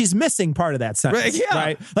sentence. She's missing part of that sentence. Right, yeah.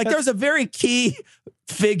 Right? Like there's a very key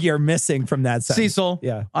figure missing from that sentence. Cecil.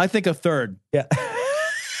 Yeah. I think a third. Yeah.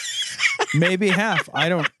 Maybe half. I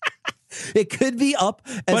don't. It could be up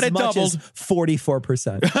as much as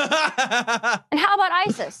 44%. And how about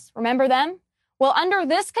ISIS? Remember them? Well, under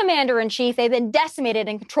this commander-in-chief, they've been decimated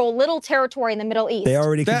and control little territory in the Middle East. They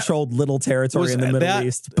already controlled little territory in the Middle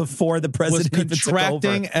East before the president was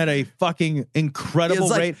contracting at a fucking incredible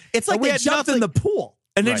rate. It's like they jumped in the pool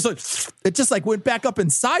and then it just like went back up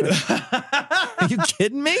inside it. Are you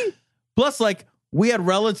kidding me? Plus, like, we had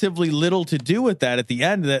relatively little to do with that at the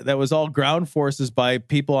end. That was all ground forces by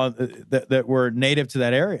people that were native to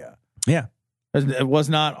that area. Yeah, it was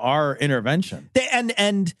not our intervention.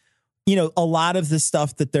 And you know, a lot of the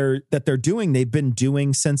stuff that they're doing, they've been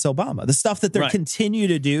doing since Obama. The stuff that they continue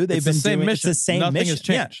to do, they've been doing. It's the same mission. Nothing has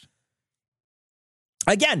changed.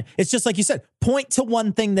 Yeah. Again, it's just like you said. Point to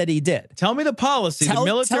one thing that he did. Tell me the policy, the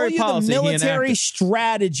military policy, the military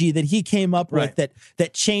strategy that he came up with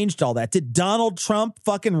that changed all that. Did Donald Trump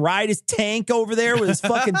fucking ride his tank over there with his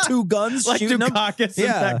fucking two guns like shooting them? Dukakis in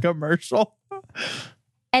that commercial.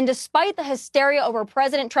 And despite the hysteria over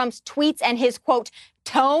President Trump's tweets and his, quote,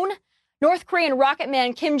 tone, North Korean rocket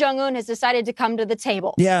man Kim Jong-un has decided to come to the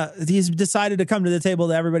table. Yeah, he's decided to come to the table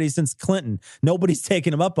to everybody since Clinton. Nobody's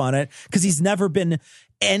taken him up on it because he's never been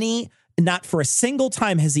not for a single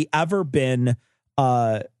time has he ever been,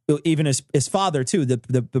 even his father too,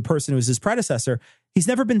 the person who was his predecessor, he's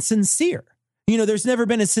never been sincere. You know, there's never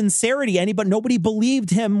been a sincerity. Nobody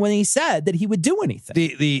believed him when he said that he would do anything.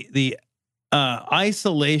 The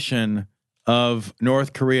isolation of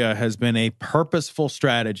North Korea has been a purposeful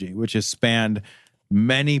strategy, which has spanned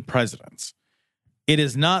many presidents. It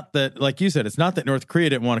is not that, like you said, it's not that North Korea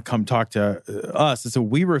didn't want to come talk to us. It's that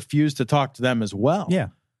we refused to talk to them as well. Yeah.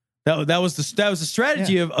 That was the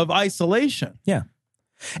strategy of isolation. Yeah.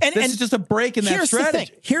 And this is just a break in that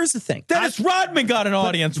strategy. Here's the thing. Dennis Rodman got an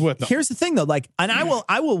audience with them. Here's the thing though. Like, and I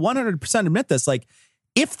will 100% admit this. Like,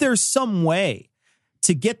 if there's some way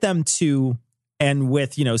to get them to, and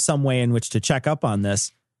with, you know, some way in which to check up on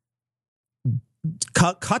this,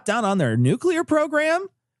 cut down on their nuclear program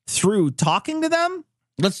through talking to them.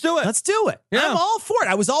 Let's do it. Let's do it. Yeah. I'm all for it.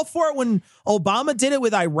 I was all for it when Obama did it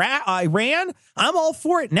with Iran. I'm all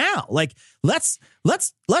for it now. Like, let's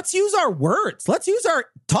use our words. Let's use our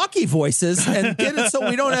talkie voices and get it so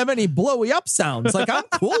we don't have any blowy up sounds. Like, I'm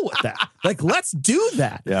cool with that. Like, let's do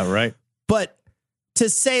that. Yeah, right. But to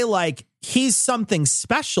say like he's something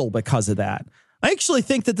special because of that, I actually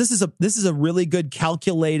think that this is a really good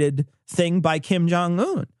calculated thing by Kim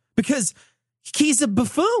Jong-un, because he's a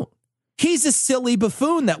buffoon. He's a silly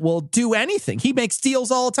buffoon that will do anything. He makes deals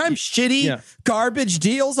all the time, garbage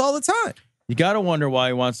deals all the time. You got to wonder why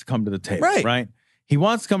he wants to come to the table, right? He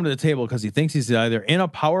wants to come to the table because he thinks he's either in a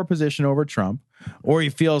power position over Trump or he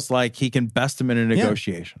feels like he can best him in a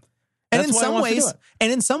negotiation. And in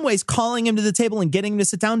some ways, calling him to the table and getting him to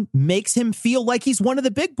sit down makes him feel like he's one of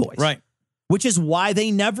the big boys. Right. Which is why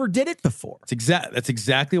they never did it before. That's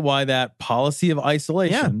exactly why that policy of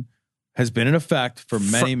isolation has been in effect for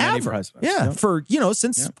many presidents. Yeah, for,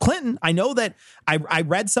 since Clinton. I know that I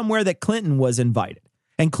read somewhere that Clinton was invited.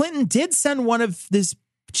 And Clinton did send one of his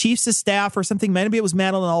chiefs of staff or something, maybe it was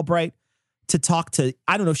Madeleine Albright, to talk to,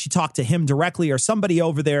 I don't know if she talked to him directly or somebody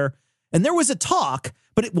over there. And there was a talk,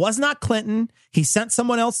 but it was not Clinton. He sent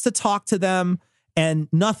someone else to talk to them, and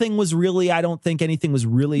nothing was really, I don't think anything was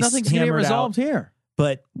really Nothing's going to get resolved here.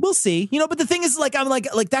 But we'll see. But the thing is, I'm like,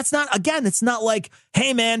 that's not, again, it's not like,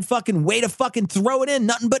 hey, man, fucking way to fucking throw it in.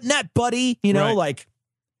 Nothing but net, buddy. Right.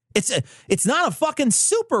 It's not a fucking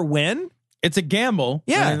super win. It's a gamble.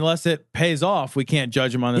 Yeah. And unless it pays off, we can't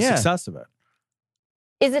judge him on the success of it.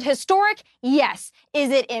 Is it historic? Yes. Is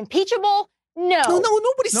it impeachable? No. No,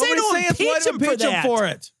 nobody's saying impeach him for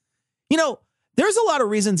it. There's a lot of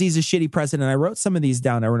reasons he's a shitty president. I wrote some of these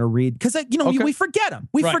down. I want to read because, we forget him.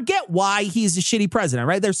 We forget why he's a shitty president,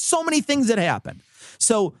 right? There's so many things that happen.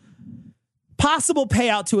 So possible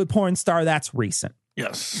payout to a porn star, that's recent.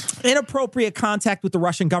 Yes. Inappropriate contact with the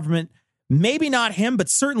Russian government. Maybe not him, but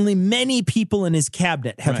certainly many people in his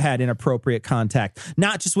cabinet have had inappropriate contact,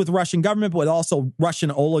 not just with Russian government, but also Russian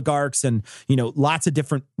oligarchs and, lots of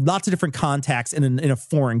different contacts in a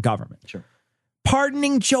foreign government. Sure.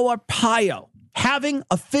 Pardoning Joe Arpaio, having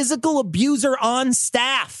a physical abuser on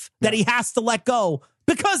staff that he has to let go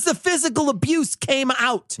because the physical abuse came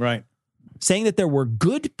out. Right. Saying that there were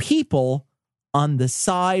good people on the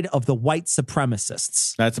side of the white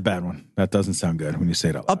supremacists. That's a bad one. That doesn't sound good when you say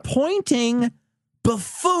it out loud. Appointing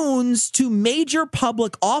buffoons to major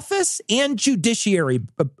public office and judiciary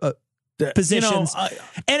positions.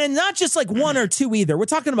 And not just like one or two either. We're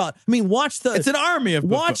talking about, it's an army of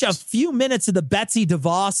buffoons. Watch a few minutes of the Betsy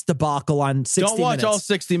DeVos debacle on 60 Minutes. Don't watch all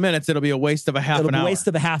 60 minutes. It'll be a waste of a half an hour. It'll be a waste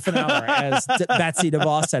of a half an hour, as Betsy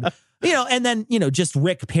DeVos said. And then, just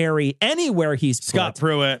Rick Perry, anywhere he's Scott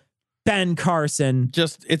Pruitt. Ben Carson.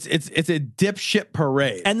 Just it's a dipshit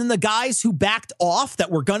parade. And then the guys who backed off that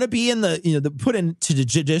were going to be in the put into the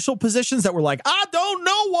judicial positions that were like, I don't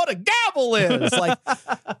know what a gavel is. Like,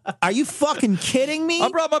 are you fucking kidding me? I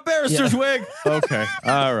brought my barrister's wig. Okay.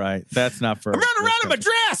 All right. That's not for I'm running around in my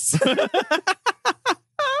dress.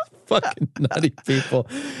 Fucking nutty people.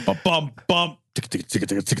 Bump.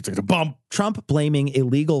 Trump blaming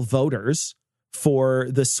illegal voters for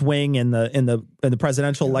the swing in the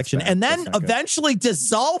presidential election, and then eventually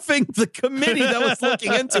dissolving the committee that was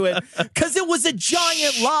looking into it because it was a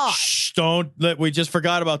giant lie. Shh, we just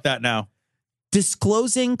forgot about that now.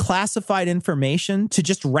 Disclosing classified information to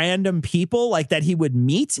just random people like that he would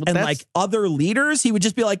meet and like other leaders. He would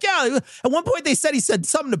just be like, yeah. At one point he said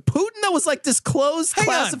something to Putin that was like disclosed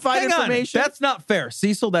classified information. That's not fair.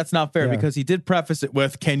 Cecil, that's not fair because he did preface it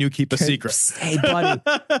with, can you keep a secret? Hey, buddy,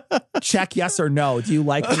 check yes or no. Do you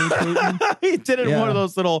like me, Putin? He did it in one of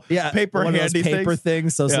those little paper one handy of those paper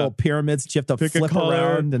things, those little pyramids you have to flip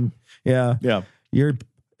around. And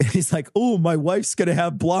he's like, oh, my wife's going to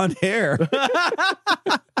have blonde hair.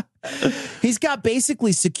 He's got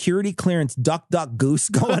basically security clearance duck goose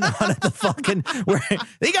going on at the fucking where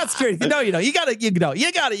he got security. No, you got it.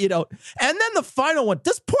 And then the final one.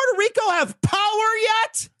 Does Puerto Rico have power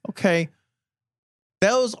yet? Okay.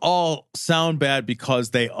 Those all sound bad because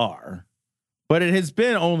they are, but it has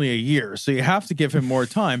been only a year. So you have to give him more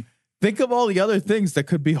time. Think of all the other things that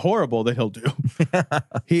could be horrible that he'll do.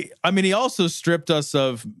 He also stripped us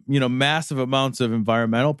of, massive amounts of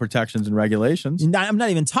environmental protections and regulations. I'm not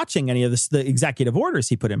even touching any of the executive orders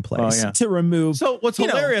he put in place to remove. So what's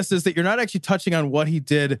hilarious is that you're not actually touching on what he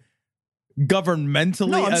did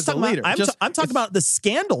governmentally as a leader. I'm talking about the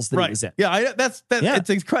scandals that he was in. Yeah, it's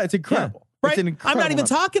incredible. Right. I'm not even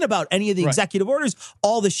talking about any of the executive orders,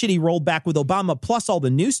 all the shit he rolled back with Obama, plus all the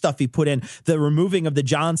new stuff he put in, the removing of the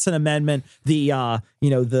Johnson Amendment, the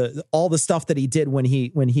all the stuff that he did when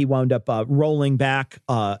he wound up rolling back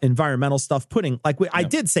environmental stuff, I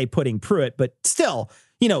did say putting Pruitt, but still,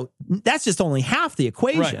 that's just only half the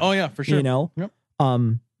equation. Right. Oh yeah, for sure. Yep.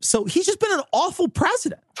 So he's just been an awful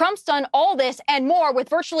president. Trump's done all this and more with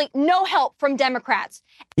virtually no help from Democrats.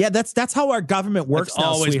 Yeah, that's how our government works now,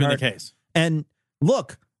 always sweetheart. been the case. And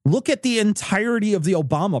look at the entirety of the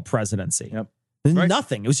Obama presidency. Yep.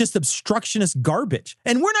 Nothing. It was just obstructionist garbage.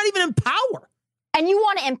 And we're not even in power. And you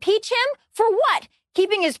want to impeach him? For what?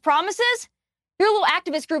 Keeping his promises? Your little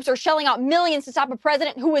activist groups are shelling out millions to stop a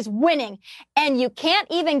president who is winning. And you can't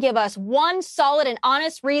even give us one solid and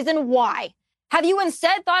honest reason why. Have you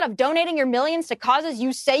instead thought of donating your millions to causes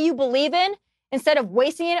you say you believe in, instead of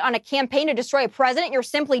wasting it on a campaign to destroy a president you're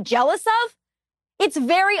simply jealous of? It's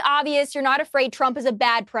very obvious you're not afraid Trump is a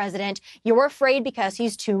bad president. You're afraid because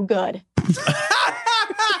he's too good.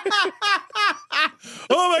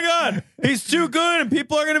 Oh my God, he's too good and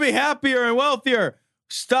people are going to be happier and wealthier.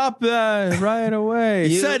 Stop that right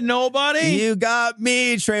away. Said nobody. You got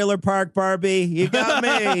me, Trailer Park Barbie. You got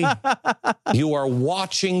me. You are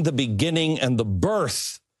watching the beginning and the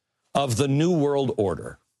birth of the New World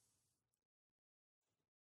Order.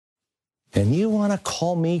 And you want to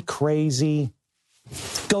call me crazy?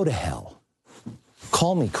 Go to hell.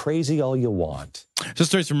 Call me crazy all you want. So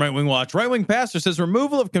stories from Right Wing Watch. Right Wing pastor says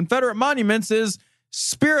removal of Confederate monuments is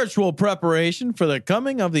spiritual preparation for the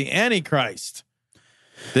coming of the Antichrist.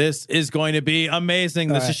 This is going to be amazing.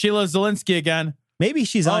 This is Sheila Zielinski again. Maybe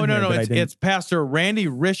she's on. It's Pastor Randy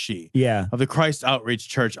Rishi of the Christ Outreach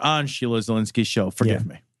Church on Sheila Zielinski's show. Forgive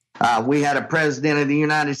me. We had a president of the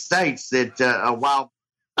United States that a while.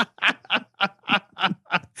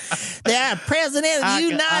 The president of the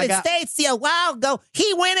United States a while ago,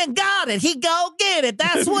 he went and got it. He go get it.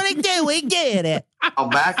 That's what he do. He get it.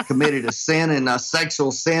 Back committed a sin and a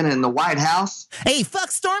sexual sin in the White House. Hey,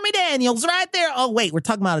 fuck Stormy Daniels right there. Oh wait, we're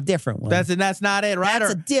talking about a different one. That's not it, right?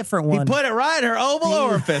 That's a different one. He put it right in her oval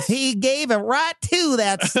orifice. He gave it right to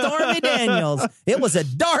that Stormy Daniels. It was a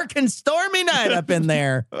dark and stormy night up in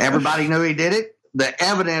there. Everybody knew he did it. The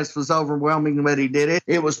evidence was overwhelming that he did it.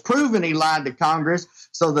 It was proven he lied to Congress.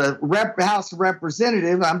 So the House of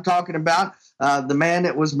Representatives, I'm talking about the man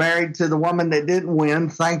that was married to the woman that didn't win.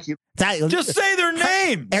 Thank you. Just say their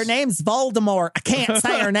names. Her name's Voldemort. I can't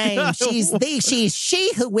say her name. She's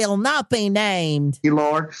she who will not be named. You,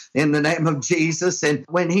 Lord, in the name of Jesus. And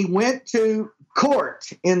when he went to court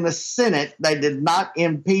in the Senate, they did not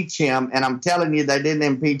impeach him. And I'm telling you, they didn't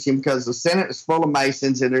impeach him because the Senate is full of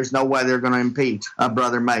Masons and there's no way they're going to impeach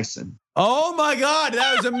Brother Mason. Oh, my God.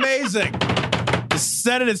 That was amazing. The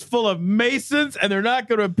Senate is full of Masons and they're not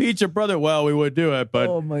going to impeach a brother. Well, we would do it, but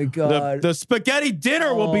oh, my God. The spaghetti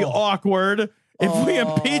dinner will be awkward if we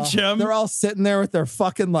impeach him. They're all sitting there with their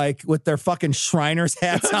fucking Shriners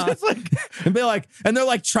hats on. And they're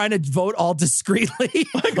like trying to vote all discreetly.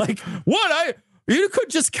 You could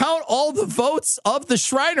just count all the votes of the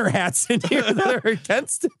Shriner hats in here that are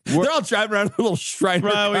against it. They're all driving around in little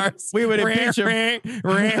Shriner cars. We would impeach him. They're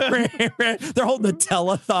holding the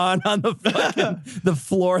telethon on the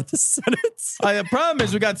floor of the Senate. The problem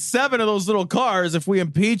is we got 7 of those little cars. If we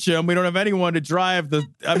impeach him, we don't have anyone to drive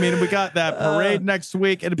we got that parade next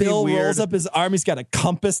week. It'd Bill be weird. rolls up his arm. He's got a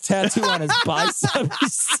compass tattoo on his bicep.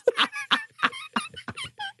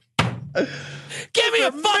 Give me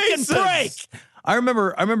a fucking break. I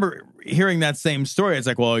remember hearing that same story. It's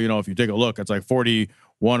like, well, if you take a look, it's like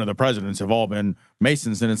 41 of the presidents have all been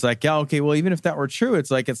Masons. And it's like, yeah, okay, well, even if that were true, it's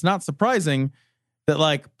like, it's not surprising that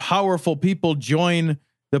like powerful people join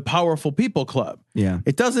the powerful people club. Yeah.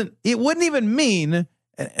 It wouldn't even mean,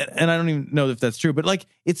 and I don't even know if that's true, but like,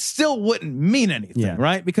 it still wouldn't mean anything,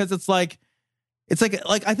 right? Because it's like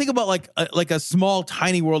I think about like a small,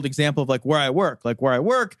 tiny world example of like where I work,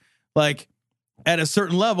 at a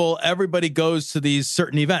certain level, everybody goes to these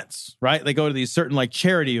certain events, right? They go to these certain like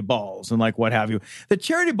charity balls and like what have you. The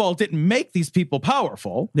charity ball didn't make these people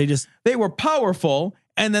powerful. They were powerful,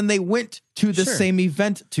 and then they went to the same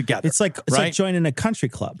event together. It's like joining a country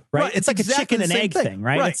club, right? It's like exactly a chicken and egg thing,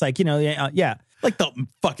 right? It's like, like the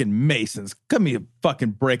fucking Masons. Give me a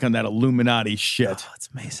fucking break on that Illuminati shit. Oh, it's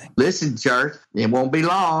amazing. Listen, church, it won't be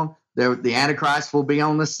long. The Antichrist will be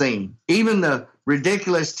on the scene. Even the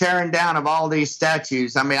ridiculous tearing down of all these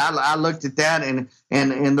statues. I mean, I looked at that and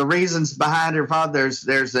the reasons behind it.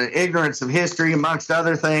 There's an ignorance of history amongst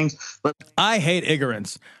other things. But I hate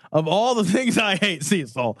ignorance. Of all the things I hate,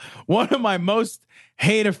 Cecil, one of my most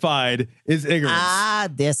hatefied is ignorance. I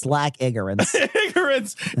dislike ignorance.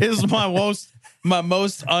 Ignorance is my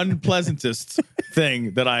most unpleasantest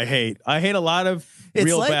thing that I hate. I hate a lot of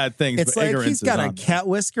bad things. It's but like ignorance he's got a cat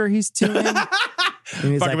whisker he's tuning.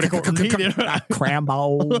 And he's like,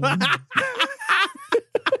 Crambo.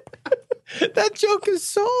 That joke is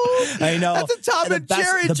so. I know. That's a Tom and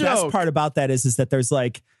Jerry joke. The best part about that is that there's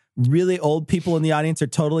like really old people in the audience are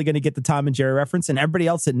totally going to get the Tom and Jerry reference, and everybody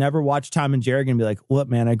else that never watched Tom and Jerry are going to be like, "What,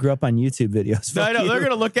 man? I grew up on YouTube videos." I know. They're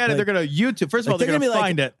going to look at it. They're going to YouTube. First of all, they're going to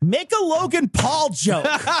find it. Make a Logan Paul joke.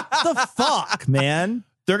 The fuck, man.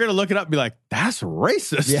 They're going to look it up and be like, "That's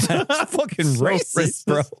racist." Yeah, it's fucking racist,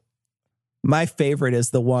 bro. My favorite is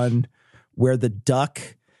the one where the duck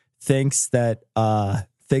thinks that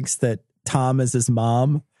Tom is his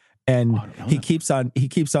mom, and he keeps on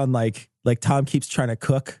like Tom keeps trying to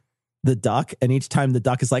cook the duck, and each time the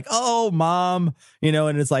duck is like, "Oh, mom,"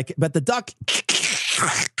 and it's like, but the duck.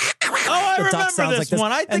 I remember this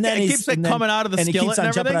one. I think it keeps coming out of the skillet, and he keeps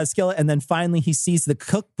on jumping out of the skillet, and then finally he sees the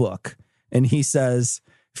cookbook, and he says,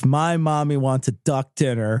 if my mommy wants a duck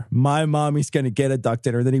dinner, my mommy's going to get a duck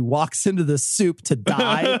dinner. Then he walks into the soup to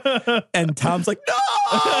die. And Tom's like, no!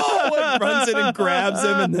 And runs in and grabs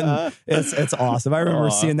him. And then it's awesome. I remember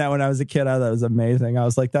seeing that when I was a kid. I thought it was amazing. I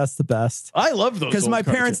was like, that's the best. I love those. Because my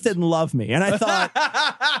parents didn't love me. And I thought,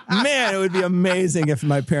 man, it would be amazing if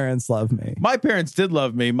my parents loved me. My parents did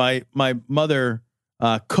love me. My mother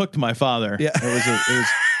cooked my father. Yeah.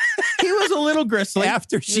 He was a little gristly.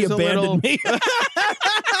 After she abandoned me.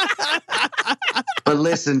 But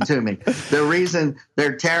listen to me. The reason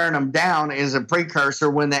they're tearing them down is a precursor.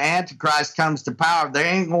 When the Antichrist comes to power, there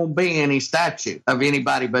ain't going to be any statue of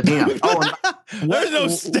anybody but him. There's no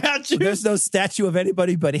statue. There's no statue of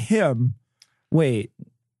anybody but him. Wait.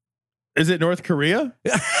 Is it North Korea?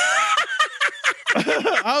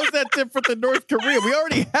 How is that different than North Korea? We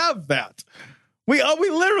already have that. We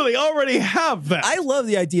literally already have that. I love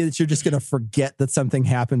the idea that you're just going to forget that something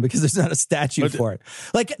happened because there's not a statue for it.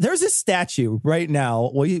 Like there's a statue right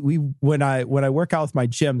now. When I work out with my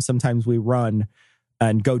gym, sometimes we run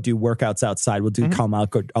and go do workouts outside. We'll do calm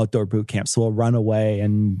outdoor boot camp. So we'll run away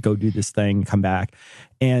and go do this thing, come back.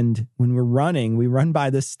 And when we're running, we run by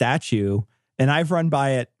this statue, and I've run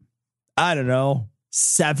by it, I don't know,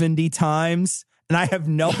 70 times. And I have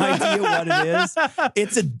no idea what it is.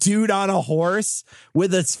 It's a dude on a horse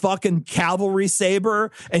with his fucking cavalry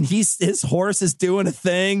saber, and his horse is doing a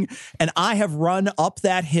thing. And I have run up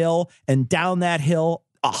that hill and down that hill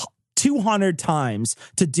 200 times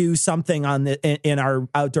to do something in our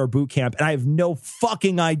outdoor boot camp, and I have no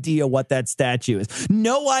fucking idea what that statue is.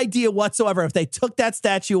 No idea whatsoever. If they took that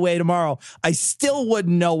statue away tomorrow, I still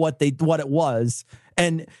wouldn't know what it was.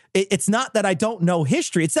 And it's not that I don't know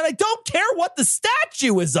history. It's that I don't care what the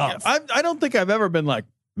statue is of. Yeah, I don't think I've ever been like,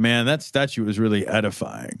 man, that statue is really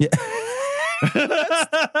edifying. Yeah.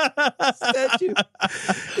 That statue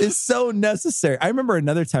is so necessary. I remember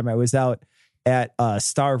another time I was out at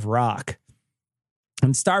Starve Rock.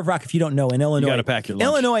 And Starve Rock, if you don't know, in Illinois, you gotta pack your lunch.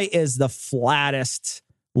 Illinois is the flattest,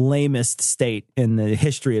 lamest state in the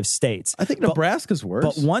history of states. I think Nebraska's worse.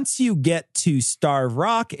 But once you get to Starve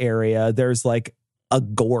Rock area, there's like a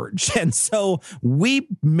gorge. And so we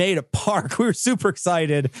made a park. We were super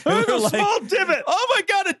excited. Look at a small divot. Oh my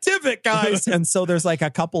God, a divot, guys. And so there's like a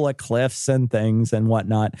couple of cliffs and things and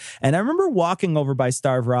whatnot. And I remember walking over by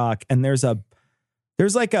Starve Rock, and there's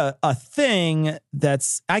like a thing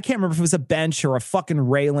that's, I can't remember if it was a bench or a fucking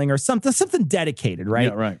railing or something dedicated, right?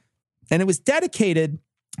 Yeah, right. And it was dedicated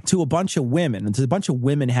to a bunch of women. And so a bunch of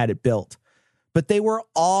women had it built. But they were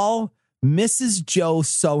all Mrs. Joe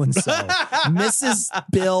so-and-so, Mrs.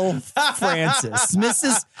 Bill Francis,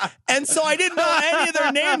 Mrs. And so I didn't know any of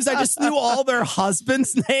their names. I just knew all their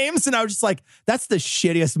husbands' names. And I was just like, that's the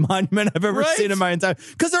shittiest monument I've ever seen in my entire,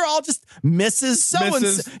 because they're all just Mrs.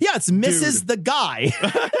 So-and-so. Yeah, it's Mrs. the guy.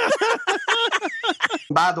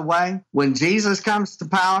 By the way, when Jesus comes to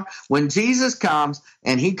power, when Jesus comes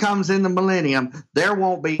and he comes in the millennium, there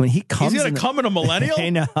won't be. When he comes, he's going to come in a millennial?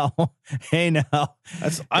 Hey, now.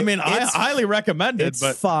 I highly recommend it.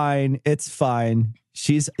 It's fine. It's fine.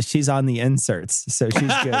 She's on the inserts, so she's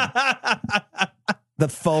good. The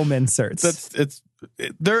foam inserts.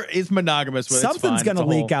 There is monogamous. Something's going to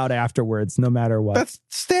leak out afterwards, no matter what. That's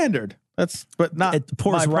standard. But not. It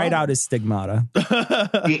pours right out as stigmata.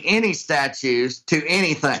 Any statues to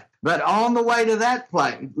anything. But on the way to that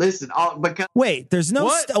place, listen, because wait, there's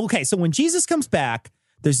no. Okay, so when Jesus comes back,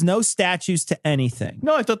 there's no statues to anything.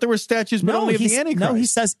 No, I thought there were statues, but only of the Antichrist. No,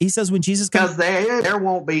 he says when Jesus comes, because there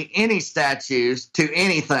won't be any statues to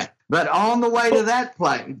anything. But on the way to that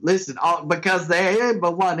place, listen, because there is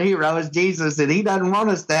but one hero is Jesus, and he doesn't want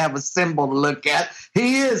us to have a symbol to look at.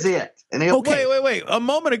 He is it. And wait. A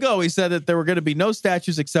moment ago, he said that there were going to be no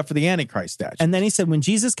statues except for the Antichrist statue. And then he said when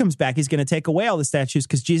Jesus comes back, he's going to take away all the statues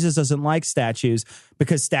because Jesus doesn't like statues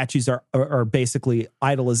because statues are basically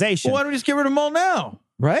idolization. Well, why don't we just get rid of them all now?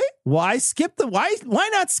 Right? Why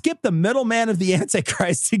not skip the middleman of the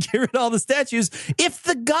Antichrist to get rid of all the statues? If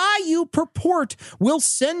the guy you purport will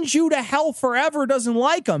send you to hell forever doesn't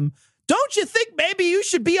like him, don't you think maybe you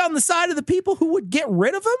should be on the side of the people who would get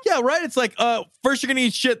rid of him? Yeah, right. It's like, first you're going to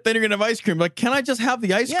eat shit, then you're going to have ice cream. Like, can I just have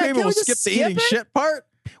the ice cream and we'll skip the eating shit part?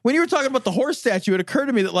 When you were talking about the horse statue, it occurred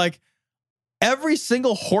to me that like every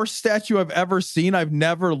single horse statue I've ever seen, I've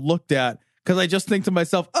never looked at because I just think to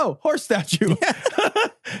myself, oh, horse statue.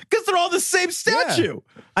 Because they're all the same statue.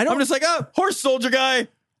 Yeah. I'm just like, oh, horse soldier guy.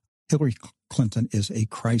 Hillary Clinton is a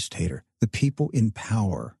Christ hater. The people in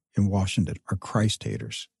power in Washington are Christ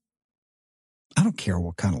haters. I don't care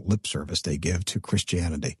what kind of lip service they give to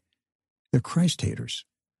Christianity. They're Christ haters.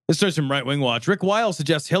 This starts from Right Wing Watch. Rick Weil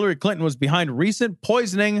suggests Hillary Clinton was behind recent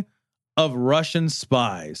poisoning of Russian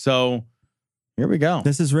spy. So here we go.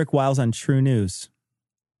 This is Rick Wiles on True News.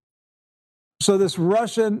 So this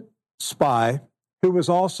Russian spy, who was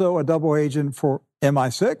also a double agent for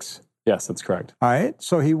MI6. Yes, that's correct. All right.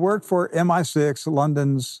 So he worked for MI6,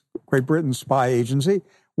 London's, Great Britain's spy agency,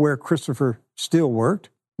 where Christopher Steele worked.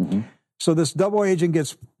 Mm-hmm. So this double agent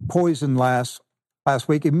gets poisoned last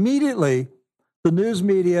week. Immediately, the news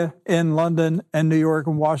media in London and New York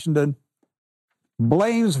and Washington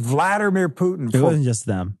blames Vladimir Putin. It wasn't just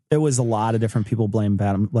them. It was a lot of different people blame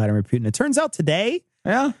Vladimir Putin. It turns out today,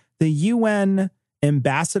 the UN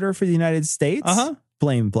ambassador for the United States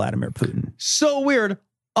blamed Vladimir Putin. So weird.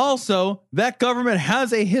 Also, that government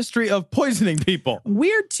has a history of poisoning people.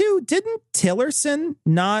 Weird too. Didn't Tillerson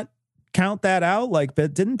not count that out? Like,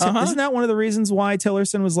 but didn't isn't that one of the reasons why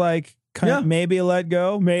Tillerson was like, maybe let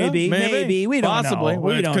go? Maybe. We don't Possibly. know.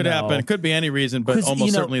 We don't could know. happen. It could be any reason, but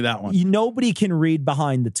almost certainly that one. Nobody can read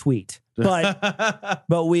behind the tweet,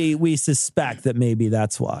 but we suspect that maybe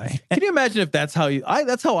that's why. Can you imagine if that's how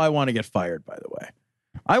that's how I want to get fired, by the way.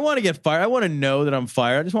 I want to get fired. I want to know that I'm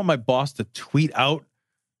fired. I just want my boss to tweet out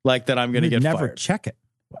like that I'm going to get never fired. Check it.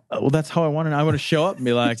 Well, that's how I want to. I want to show up and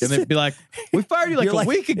be like, and they'd be like, "We fired you like a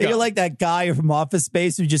week ago." You're like that guy from Office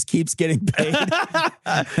Space who just keeps getting paid.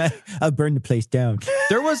 I'll burn the place down.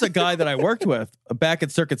 There was a guy that I worked with back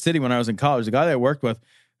at Circuit City when I was in college. A guy that I worked with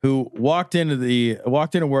who walked into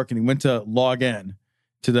work and he went to log in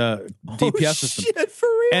to the DPS system. Shit, for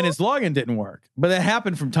real? And his login didn't work. But that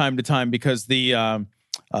happened from time to time because the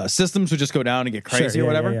systems would just go down and get crazy or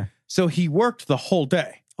whatever. Yeah. So he worked the whole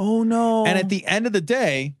day. Oh, no. And at the end of the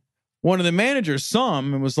day, one of the managers saw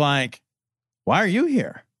him and was like, "Why are you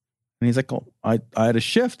here?" And he's like, "Oh, I had a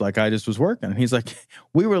shift. Like I just was working." And he's like,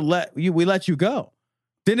 we let you go.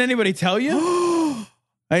 Didn't anybody tell you?"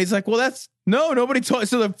 And he's like, "Well, nobody told."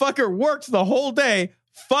 So the fucker worked the whole day,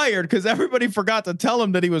 fired because everybody forgot to tell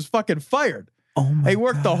him that he was fucking fired. Oh my He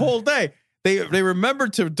worked the whole day. They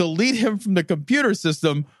remembered to delete him from the computer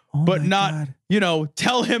system, but not,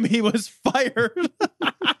 tell him he was fired.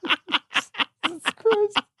 That's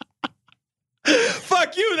crazy.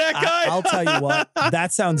 Fuck you, that guy. I'll tell you what,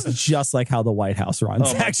 that sounds just like how the White House runs.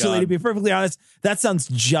 Oh my Actually, God. to be perfectly honest, that sounds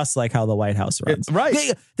just like how the White House runs.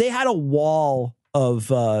 Right. They had a wall of,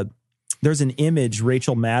 there's an image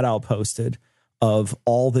Rachel Maddow posted of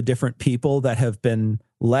all the different people that have been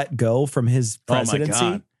let go from his presidency. Oh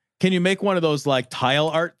my God. Can you make one of those like tile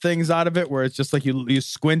art things out of it where it's just like you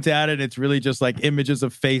squint at it? It's really just like images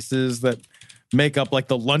of faces that make up like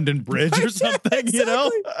the London Bridge or something, you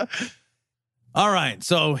know? All right.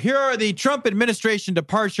 So here are the Trump administration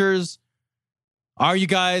departures. Are you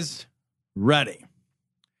guys ready?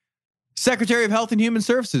 Secretary of Health and Human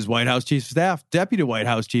Services, White House Chief of Staff, Deputy White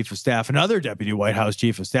House Chief of Staff, another Deputy White House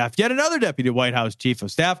Chief of Staff, yet another Deputy White House Chief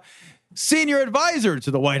of Staff, Senior Advisor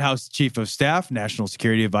to the White House Chief of Staff, National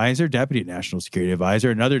Security Advisor, Deputy National Security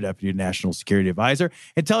Advisor, another Deputy National Security Advisor,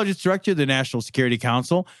 Intelligence Director of the National Security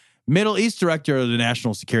Council, Middle East Director of the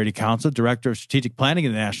National Security Council, Director of Strategic Planning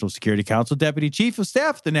of the National Security Council, Deputy Chief of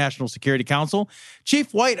Staff of the National Security Council,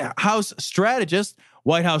 Chief White House Strategist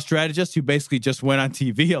who basically just went on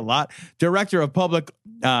TV a lot, Director of Public,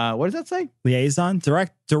 what does that say? Liaison?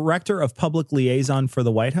 Director of Public Liaison for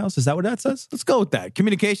the White House? Is that what that says? Let's go with that.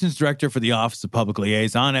 Communications Director for the Office of Public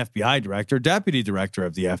Liaison, FBI Director, Deputy Director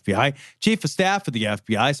of the FBI, Chief of Staff of the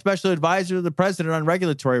FBI, Special Advisor to the President on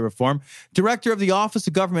Regulatory Reform, Director of the Office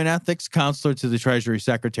of Government Ethics, Counselor to the Treasury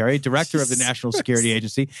Secretary, Director of the National Security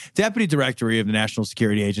Agency, Deputy Director of the National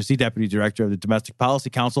Security Agency, Deputy Director of the Domestic Policy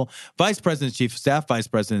Council, Vice President's Chief of Staff, Vice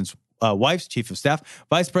President's wife's Chief of Staff,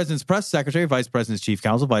 Vice President's Press Secretary, Vice President's Chief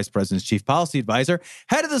Counsel, Vice President's Chief Policy Advisor,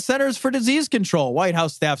 Head of the Centers for Disease Control, White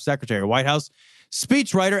House Staff Secretary, White House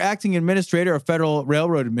Speechwriter, Acting Administrator of Federal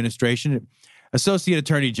Railroad Administration, Associate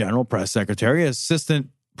Attorney General, Press Secretary, Assistant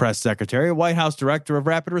Press Secretary, White House Director of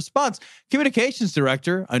Rapid Response, Communications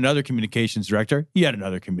Director, another Communications Director, yet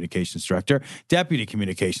another Communications Director, Deputy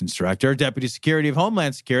Communications Director, Deputy Secretary of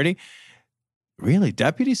Homeland Security,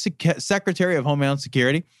 Deputy Secretary of Homeland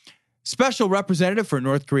Security, Special Representative for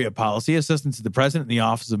North Korea Policy, Assistant to the President in the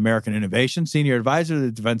Office of American Innovation, Senior Advisor to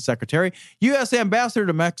the Defense Secretary, U.S. Ambassador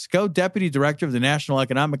to Mexico, Deputy Director of the National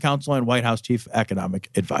Economic Council, and White House Chief Economic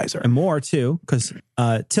Advisor. And more, too, because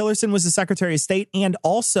Tillerson was the Secretary of State and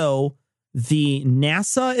also the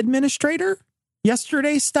NASA Administrator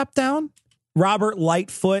yesterday stepped down. Robert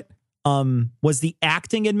Lightfoot was the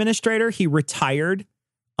acting administrator. He retired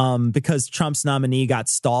because Trump's nominee got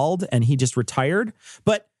stalled and he just retired.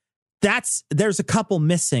 But there's a couple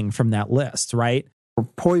missing from that list, right? For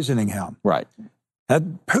poisoning him. Right.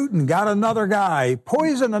 That Putin got another guy,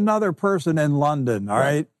 poisoned another person in London, all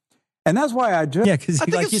right? And that's why I just... Yeah, because I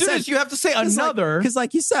think like as you soon said, as you have to say another... Because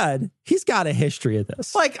like you said, he's got a history of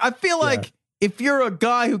this. Like, I feel like if you're a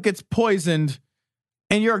guy who gets poisoned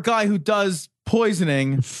and you're a guy who does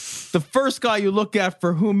poisoning, the first guy you look at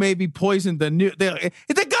for who maybe poisoned it's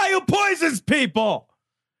the guy who poisons people.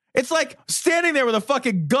 It's like standing there with a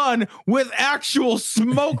fucking gun with actual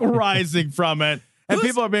smoke rising from it. And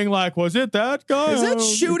people are being like, was it that guy? Is that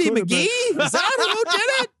Shooty McGee? Is that who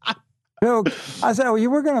did it? So I said, well, you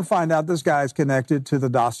were going to find out this guy's connected to the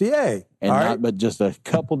dossier. And but just a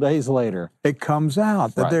couple days later, it comes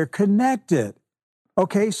out that they're connected.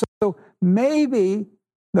 Okay, so maybe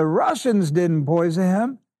the Russians didn't poison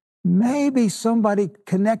him. Maybe somebody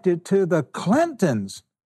connected to the Clintons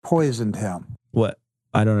poisoned him. What?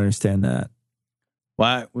 I don't understand that.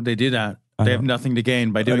 Why would they do that? They have nothing to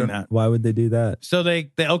gain by doing that. Why would they do that? So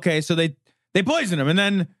they poison him,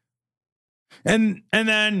 and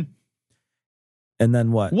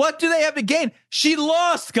then what? What do they have to gain? She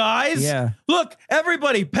lost, guys. Yeah. Look,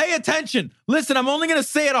 everybody, pay attention. Listen, I'm only going to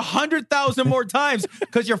say it 100,000 more times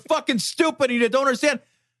because you're fucking stupid and you don't understand.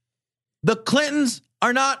 The Clintons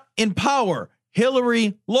are not in power.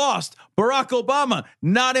 Hillary lost. Barack Obama,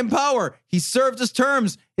 not in power. He served his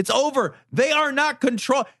terms. It's over. They are not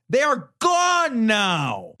control. They are gone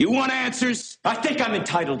now. You want answers? I think I'm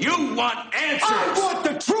entitled. You want answers? I want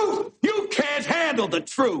the truth. You can't handle the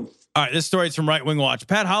truth. All right, this story is from Right Wing Watch.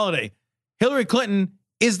 Pat Holliday. Hillary Clinton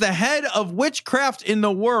is the head of witchcraft in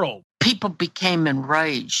the world. People became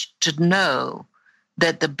enraged to know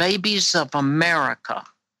that the babies of America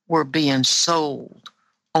were being sold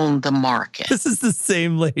on the market. This is the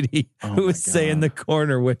same lady who was saying the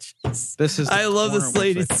corner witches. I love this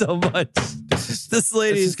lady so much. This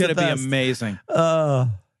lady is going to be amazing.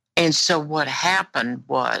 And so what happened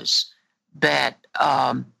was that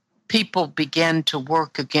people began to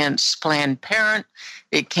work against Planned Parenthood.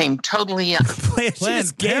 It came totally up. She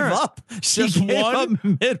just gave up. She gave up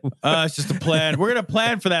midway. It's just a plan. We're going to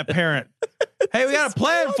plan for that parent. Hey, we got a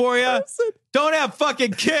plan for you. Don't have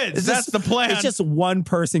fucking kids. That's the plan. It's just one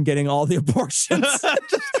person getting all the abortions.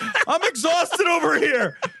 I'm exhausted over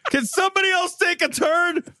here. Can somebody else take a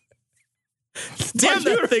turn? Damn,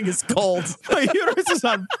 that thing is cold. My uterus is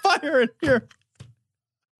on fire in here.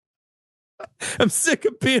 I'm sick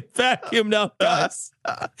of being vacuumed now, guys.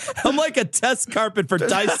 I'm like a test carpet for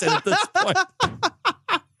Dyson at this point.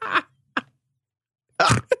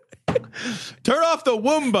 Turn off the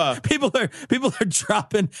Woomba. People are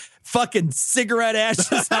dropping fucking cigarette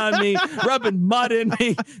ashes on me, rubbing mud in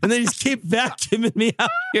me, and they just keep vacuuming me out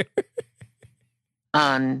here.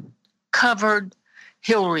 Uncovered,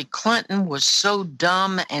 Hillary Clinton was so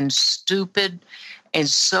dumb and stupid and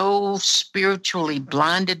so spiritually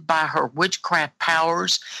blinded by her witchcraft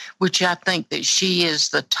powers, which I think that she is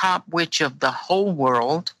the top witch of the whole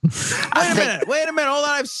world. Wait a minute. Hold on.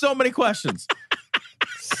 I have so many questions.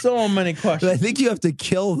 So many questions. But I think you have to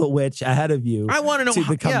kill the witch ahead of you. I want to know to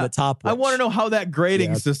become the top witch. I want to know how that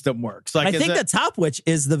grading system works. Like, I think the top witch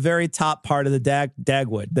is the very top part of the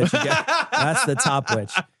dagwood that you get. That's the top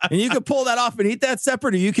witch. And you could pull that off and eat that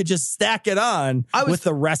separate, or you could just stack it on with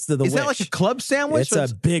the rest of the witch. Is that like a club sandwich?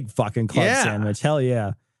 It's a big fucking club sandwich. Hell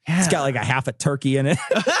yeah. It's got like a half a turkey in it.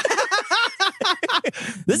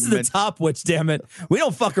 This is the top witch, damn it. We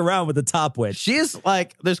don't fuck around with the top witch. She's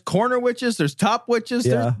like, there's corner witches, there's top witches.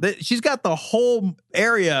 Yeah. She's got the whole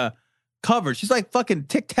area covered. She's like fucking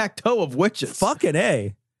tic-tac-toe of witches. Fucking A.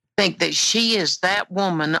 I think that she is that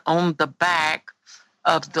woman on the back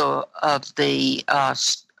of the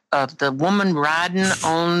woman riding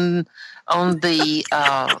on the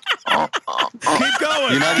keep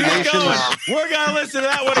going. United Keep Nations. going. We're gonna listen to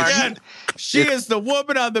that one again. She is the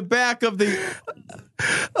woman on the back of the.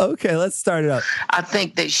 Okay, let's start it up. I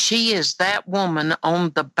think that she is that woman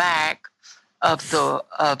on the back of the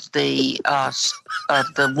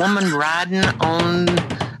woman riding on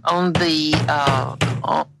the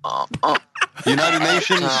United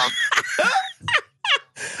Nations.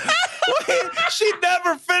 Wait, she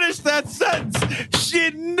never finished that sentence.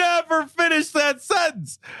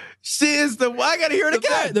 She is the. I gotta hear it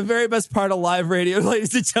again. The very best part of live radio,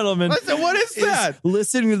 ladies and gentlemen. Listen, what is that?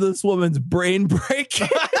 Listening to this woman's brain break.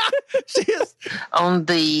 She is on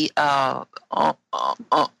the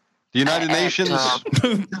United Nations.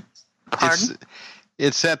 Pardon?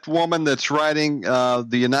 It's that woman that's writing the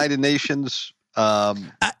United Nations.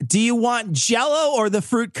 Do you want Jell-O or the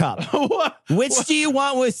fruit cup? Which do you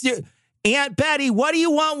want with your Aunt Betty? What do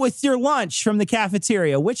you want with your lunch from the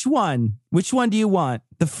cafeteria? Which one? Which one do you want?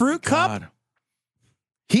 The fruit cup?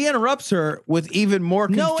 He interrupts her with even more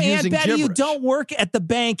confusing No, Aunt Betty, gibberish. you don't work at the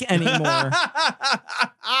bank anymore.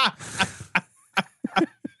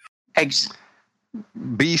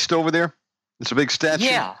 beast over there? It's a big statue.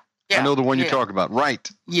 Yeah. I know the one you're talking about. Right.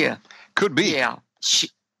 Yeah. Could be. Yeah.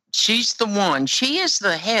 She's the one. She is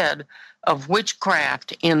the head of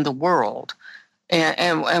witchcraft in the world.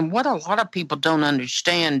 And what a lot of people don't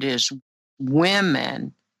understand is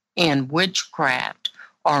women in witchcraft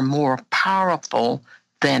are more powerful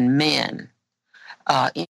than men.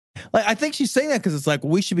 I think she's saying that because it's like,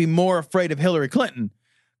 we should be more afraid of Hillary Clinton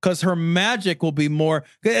because her magic will be more,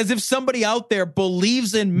 as if somebody out there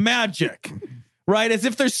believes in magic, right? As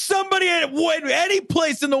if there's somebody in any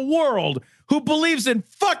place in the world who believes in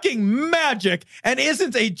fucking magic and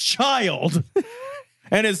isn't a child.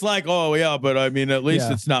 And it's like, oh, yeah, but I mean, at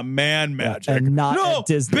least it's not man magic. And not no, at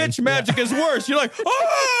Disney. bitch magic is worse. You're like,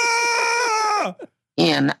 ah!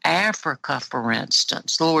 In Africa, for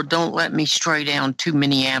instance, Lord, don't let me stray down too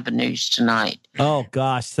many avenues tonight. Oh,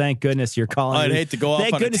 gosh. Thank goodness you're calling. I'd hate to go off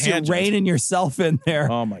Thank on a goodness you're tangent. reining yourself in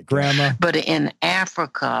there. Oh, my God. Grandma. But in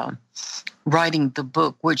Africa, writing the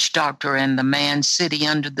book, Witch Doctor and the Man City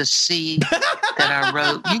Under the Sea that I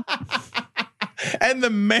wrote. And the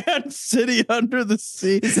Man City Under the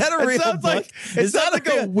Sea. Is that a real book? It sounds like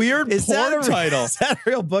a weird porn title. Is that a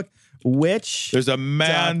real book? Witch There's a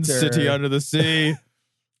Man Doctor. City Under the Sea.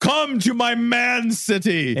 Come to my Man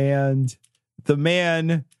City. And the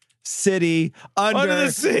Man City Under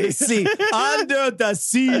the sea. Under the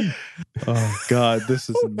sea. Oh, God, this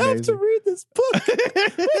is amazing. We have to read this book. We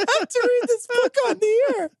have to read this book on the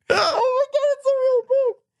air. Oh, my God, it's a real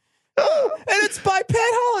book. Oh, and it's by Pat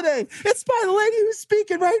Holiday. It's by the lady who's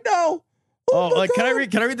speaking right now. Can I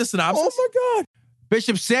read the synopsis? Oh, my God.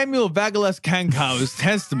 Bishop Samuel Vagales Kankau's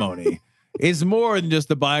testimony is more than just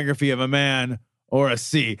the biography of a man or a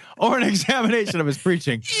sea or an examination of his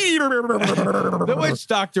preaching. The Witch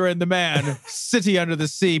Doctor and the Man City Under the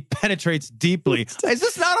Sea penetrates deeply. Is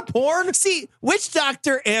this not a porn? See, Witch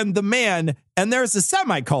Doctor and the Man, and there's a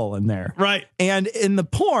semicolon there. Right. And in the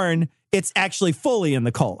porn, it's actually fully in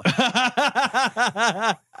the colon.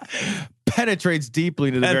 Penetrates deeply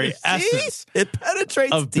into the very essence. It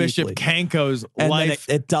penetrates of deeply. Bishop Kanko's And life.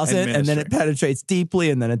 then it doesn't, and then it penetrates deeply,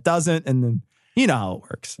 and then it doesn't, and then you know how it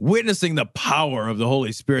works. Witnessing the power of the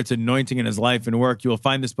Holy Spirit's anointing in his life and work, you will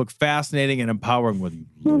find this book fascinating and empowering, whether you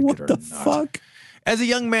like What it or the not. fuck? As a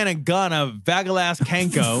young man in Ghana, Vagalas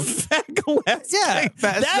Kanko.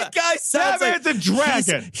 That guy sounds that like man's a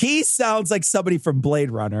dragon. He sounds like somebody from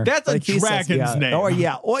Blade Runner. That's a he says, dragon's name. Or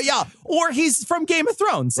he's from Game of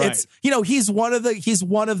Thrones. Right. It's he's one of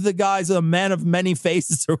the guys, a man of many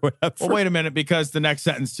faces or whatever. Well, wait a minute, because the next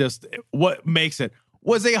sentence just what makes it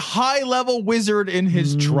was a high-level wizard in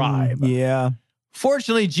his tribe. Yeah.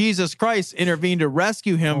 Fortunately, Jesus Christ intervened to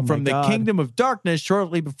rescue him from the kingdom of darkness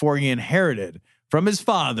shortly before he inherited from his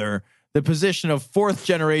father the position of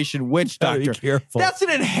fourth-generation witch doctor. Careful. That's an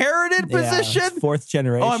inherited position? Fourth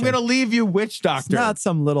generation. Oh, I'm going to leave you witch doctor. It's not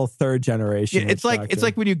some little third generation. Yeah, it's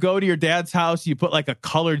like when you go to your dad's house, you put like a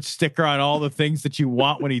colored sticker on all the things that you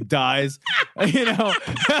want when he dies. You know?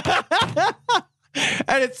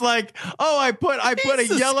 And it's like, oh, I put a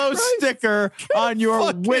yellow sticker on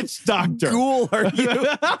your witch doctor. Ghoul are you?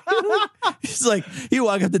 He's like, you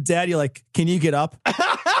walk up to dad, you're like, can you get up?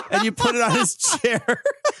 And you put it on his chair.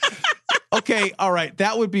 Okay, all right,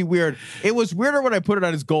 that would be weird. It was weirder when I put it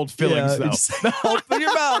on his gold fillings, though. Just open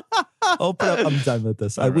your mouth. Open up. I'm done with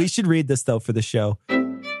this. We should read this, though, for the show.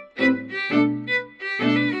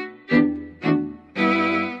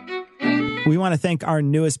 We want to thank our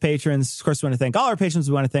newest patrons. Of course, we want to thank all our patrons.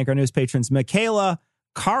 We want to thank our newest patrons, Michaela,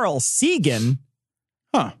 Carl Segan,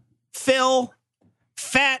 Phil,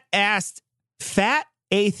 fat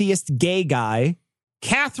atheist gay guy,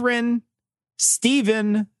 Catherine,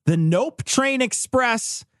 Stephen, the Nope Train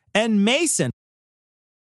Express, and Mason.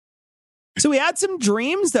 So we had some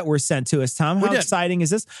dreams that were sent to us, Tom. How exciting is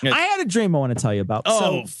this? Yes. I had a dream I want to tell you about.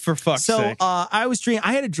 Oh, for fuck's sake. I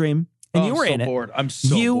had a dream. And you were in it. I'm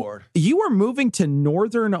so bored. You were moving to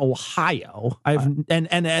northern Ohio.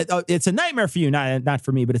 It's a nightmare for you, not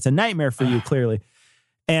for me, but it's a nightmare for you, clearly.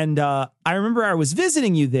 And I remember I was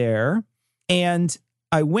visiting you there, and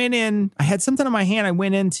I went in. I had something in my hand. I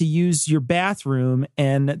went in to use your bathroom,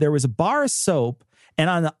 and there was a bar of soap. And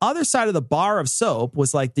on the other side of the bar of soap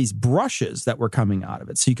was like these brushes that were coming out of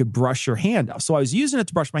it, so you could brush your hand off. So I was using it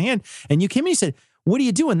to brush my hand, and you came in and you said, "What are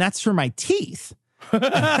you doing?" "That's for my teeth."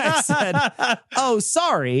 I said, "Oh,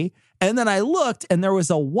 sorry." And then I looked, and there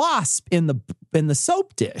was a wasp in the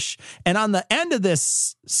soap dish. And on the end of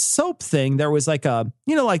this soap thing, there was like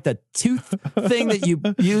like the tooth thing that you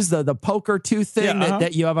use, the poker tooth thing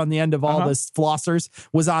that you have on the end of all the flossers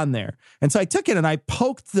was on there. And so I took it and I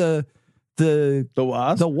poked the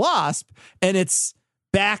wasp, and it's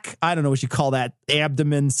back, I don't know what you call that,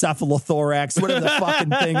 abdomen, cephalothorax, whatever the fucking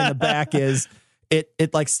thing in the back is.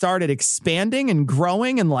 It like started expanding and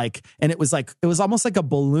growing and it was almost like a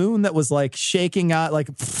balloon that was like shaking out like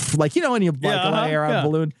you know when you like let air on a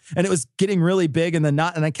balloon, and it was getting really big and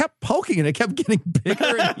I kept poking and it kept getting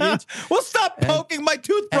bigger and huge. Well, stop poking my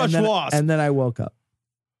toothbrush wasp. And then I woke up.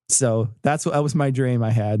 So that was my dream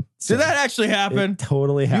I had. So did that actually happen? It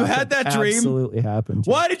totally happened. You had that dream? Absolutely happened.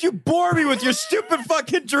 Why did you bore me with your stupid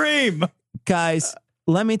fucking dream? Guys,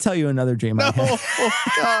 let me tell you another dream I had. Oh,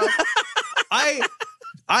 God.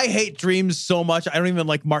 I hate dreams so much. I don't even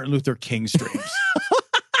like Martin Luther King's dreams.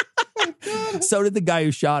 So did the guy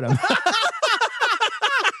who shot him.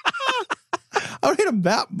 I don't hate him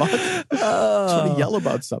that much. I just want to yell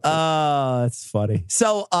about something. Oh, that's funny.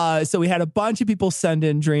 So we had a bunch of people send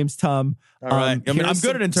in dreams, Tom. All right. I'm good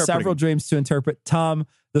at interpreting. Several dreams to interpret. Tom,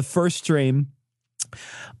 the first dream,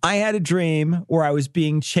 I had a dream where I was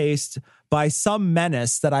being chased by some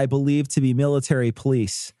menace that I believed to be military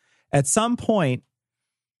police. At some point,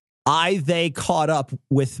 they caught up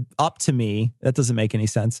to me. That doesn't make any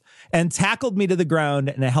sense. And tackled me to the ground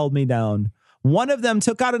and held me down. One of them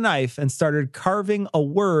took out a knife and started carving a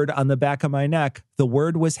word on the back of my neck. The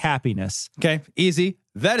word was happiness. Okay, easy.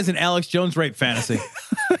 That is an Alex Jones rape fantasy.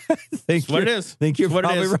 That's what it is. Think you're what it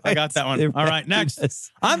probably is. right. I got that one. All right,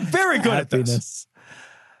 next. I'm very good at this.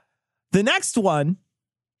 The next one,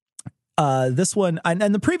 this one,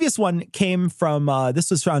 and the previous one came from,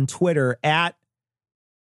 this was on Twitter, at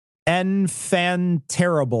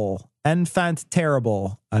Enfanterrible.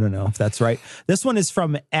 Enfanterrible. I don't know if that's right. This one is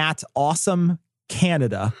from at Awesome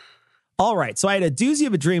Canada. All right. So I had a doozy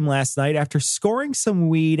of a dream last night after scoring some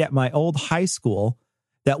weed at my old high school.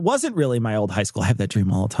 That wasn't really my old high school. I have that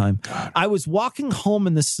dream all the time. God. I was walking home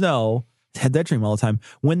in the snow. Had that dream all the time.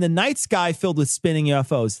 When the night sky filled with spinning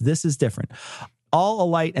UFOs. This is different. All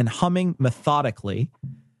alight and humming methodically.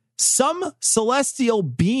 Some celestial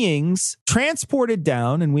beings transported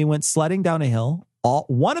down, and we went sledding down a hill.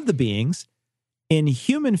 One of the beings, in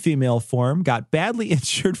human female form, got badly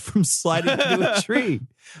injured from sliding into a tree.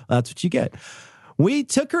 That's what you get. We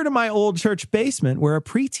took her to my old church basement where a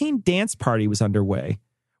preteen dance party was underway,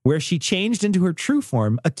 where she changed into her true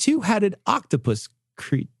form, a two-headed octopus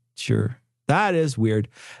creature. That is weird.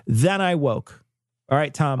 Then I woke. All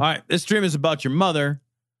right, Tom. All right, this dream is about your mother.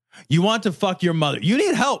 You want to fuck your mother. You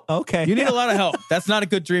need help. Okay. You need a lot of help. That's not a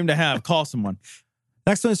good dream to have. Call someone.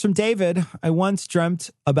 Next one is from David. I once dreamt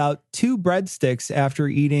about 2 breadsticks after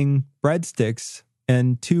eating breadsticks,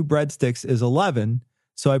 and 2 breadsticks is 11.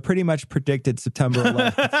 So I pretty much predicted September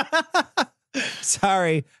 11th.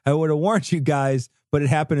 Sorry, I would have warned you guys, but it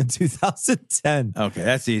happened in 2010. Okay,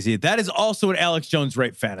 that's easy. That is also an Alex Jones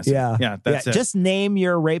rape fantasy. Yeah, that's it. Just name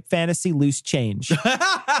your rape fantasy Loose Change.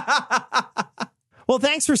 Well,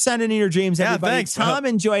 thanks for sending in your dreams, everybody. Thanks. Tom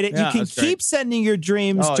enjoyed it. Yeah, you can keep sending your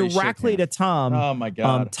dreams directly to Tom. Oh, my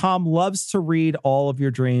God. Tom loves to read all of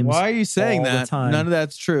your dreams. Why are you saying all that? the time. None of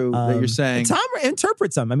that's true that you're saying. Tom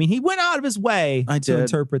interprets them. I mean, he went out of his way to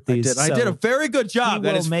interpret these. I did a very good job.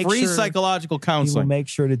 That is free psychological counseling. He will make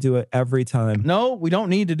sure to do it every time. No, we don't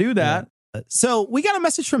need to do that. Yeah. So we got a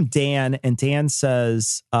message from Dan, and Dan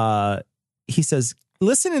says, he says,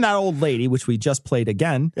 listen to that old lady, which we just played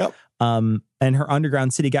again. Yep. And her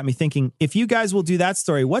underground city got me thinking, if you guys will do that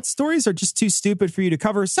story, what stories are just too stupid for you to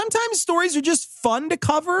cover? Sometimes stories are just fun to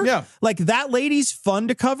cover. Yeah. Like that lady's fun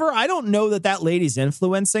to cover. I don't know that lady's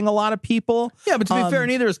influencing a lot of people. Yeah, but to be fair,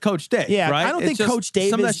 neither is Coach Dave. Yeah, right? I don't think Coach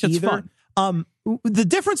Dave some of that is shit's either. fun. The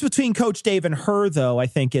difference between Coach Dave and her, though, I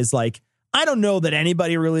think is like, I don't know that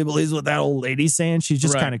anybody really believes what that old lady's saying. She's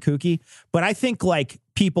just kind of kooky. But I think like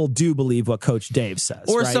people do believe what Coach Dave says.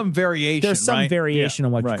 Or right? some variation. There's some variation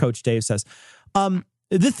on what Coach Dave says. The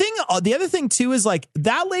other thing too is like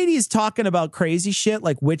that lady is talking about crazy shit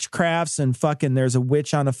like witchcrafts and fucking there's a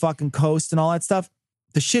witch on a fucking coast and all that stuff.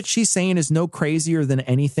 The shit she's saying is no crazier than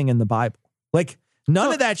anything in the Bible. Like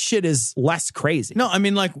none of that shit is less crazy. No, I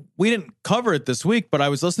mean, like, we didn't cover it this week, but I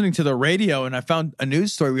was listening to the radio and I found a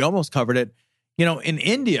news story. We almost covered it. You know, in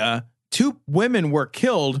India, 2 women were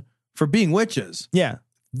killed for being witches. Yeah.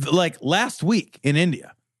 Like last week in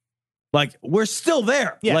India. Like, we're still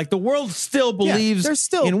there. Yeah. Like, the world still believes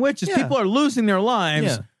in witches. Yeah. People are losing their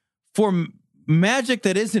lives for magic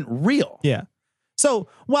that isn't real. Yeah. So,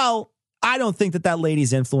 while I don't think that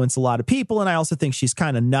lady's influenced a lot of people, and I also think she's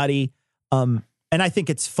kind of nutty, and I think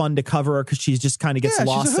it's fun to cover her because she's just kind of gets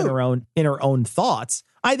lost in her own thoughts.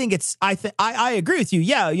 I think I agree with you.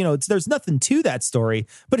 Yeah, you know, there's nothing to that story,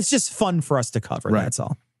 but it's just fun for us to cover. Right. That's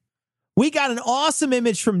all. We got an awesome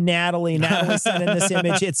image from Natalie. Natalie sent in this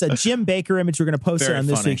image. It's a Jim Baker image. We're going to post it on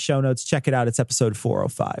this week's show notes. Check it out. It's episode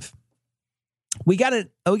 405. We got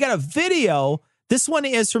a video. This one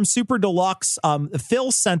is from Super Deluxe.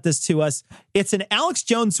 Phil sent this to us. It's an Alex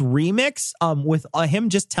Jones remix with him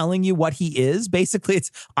just telling you what he is. Basically,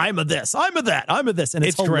 it's I'm a this, I'm a that, I'm a this. And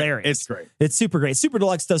it's hilarious. Great. It's great. It's super great. Super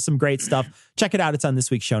Deluxe does some great stuff. Check it out. It's on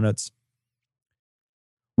this week's show notes.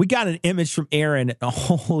 We got an image from Aaron. Oh,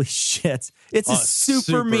 holy shit. It's a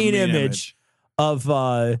super mean image of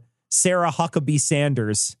Sarah Huckabee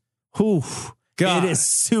Sanders. Whew. God. It is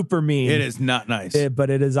super mean. It is not nice. But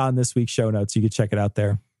it is on this week's show notes. You can check it out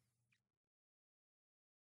there.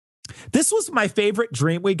 This was my favorite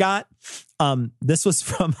dream we got. This was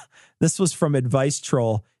from Advice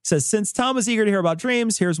Troll. It says, since Tom was eager to hear about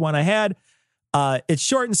dreams, here's one I had. It's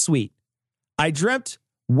short and sweet. I dreamt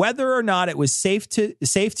whether or not it was safe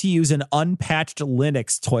to use an unpatched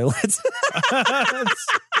Linux toilet.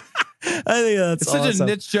 I think that's such awesome.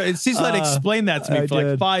 a niche joke. It seems like explain that to me for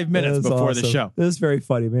like 5 minutes before the show. It was very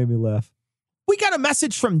funny. It made me laugh. We got a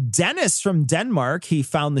message from Dennis from Denmark. He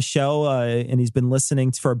found the show and he's been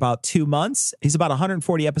listening for about 2 months. He's about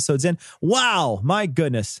 140 episodes in. Wow. My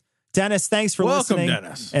goodness. Dennis, thanks for listening. Welcome,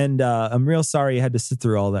 Dennis. And I'm real sorry you had to sit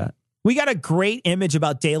through all that. We got a great image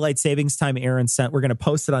about daylight savings time Aaron sent. We're going to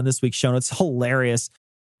post it on this week's show notes. Hilarious.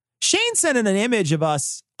 Shane sent in an image of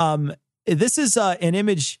us. This is an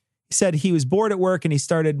image. He said he was bored at work and he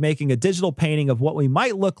started making a digital painting of what we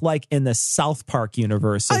might look like in the South Park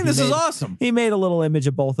universe. So I think this is awesome. He made a little image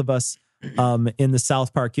of both of us in the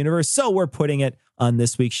South Park universe. So we're putting it on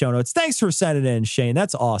this week's show notes. Thanks for sending it in, Shane.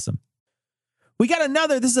 That's awesome. We got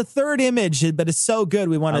another. This is a third image, but it's so good.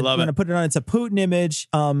 We want to put it on. It's a Putin image.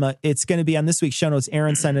 It's going to be on this week's show notes.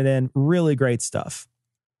 Aaron sent it in. Really great stuff.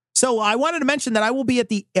 So I wanted to mention that I will be at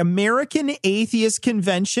the American Atheist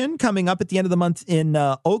Convention coming up at the end of the month in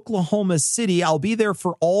Oklahoma City. I'll be there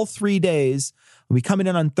for all 3 days. I'll be coming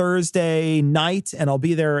in on Thursday night, and I'll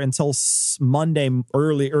be there until Monday,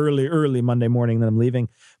 early Monday morning. Then I'm leaving.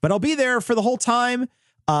 But I'll be there for the whole time.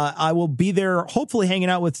 I will be there hopefully hanging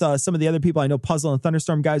out with some of the other people. I know Puzzle and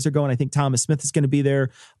Thunderstorm guys are going. I think Thomas Smith is going to be there.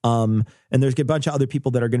 And there's a bunch of other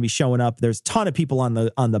people that are going to be showing up. There's a ton of people on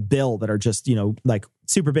the bill that are just, like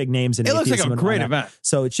super big names. And it looks like a great event.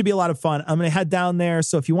 So it should be a lot of fun. I'm going to head down there.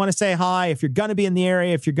 So if you want to say hi, if you're going to be in the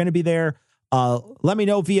area, if you're going to be there, let me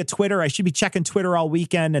know via Twitter. I should be checking Twitter all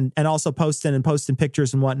weekend and also posting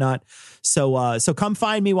pictures and whatnot. So come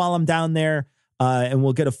find me while I'm down there. And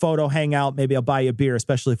we'll get a photo, hang out. Maybe I'll buy you a beer,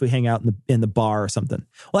 especially if we hang out in the bar or something.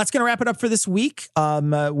 Well, that's going to wrap it up for this week.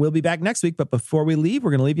 We'll be back next week. But before we leave, we're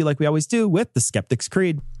going to leave you like we always do with the Skeptic's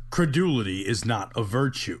Creed. Credulity is not a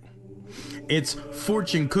virtue. It's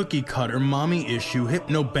fortune cookie cutter, mommy issue,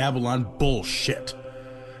 hypno-Babylon bullshit.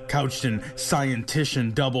 Couched in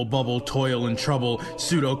scientician, double bubble, toil and trouble,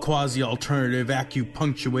 pseudo quasi alternative,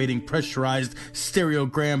 acupunctuating, pressurized,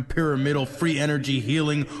 stereogram, pyramidal, free energy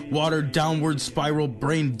healing, watered downward spiral,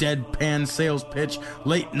 brain deadpan sales pitch,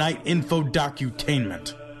 late night info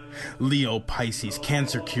docutainment. Leo, Pisces,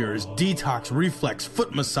 cancer cures, detox, reflex,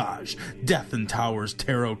 foot massage, death and towers,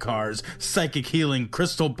 tarot cards, psychic healing,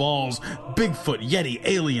 crystal balls, Bigfoot, Yeti,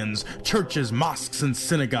 aliens, churches, mosques and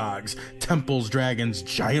synagogues, temples, dragons,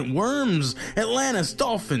 giant worms, Atlantis,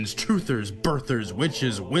 dolphins, truthers, birthers,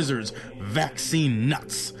 witches, wizards, vaccine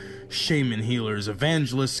nuts, shaman healers,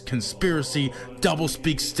 evangelists, conspiracy,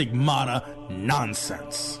 doublespeak, stigmata,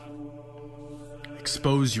 nonsense.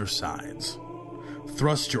 Expose your sides.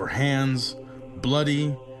 Thrust your hands,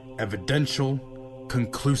 bloody, evidential,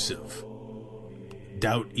 conclusive.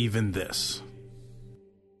 Doubt even this.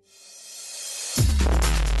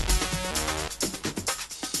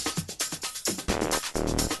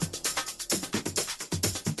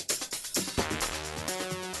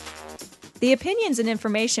 The opinions and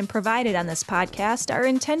information provided on this podcast are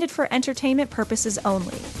intended for entertainment purposes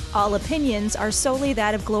only. All opinions are solely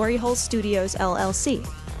that of Glory Hole Studios, LLC.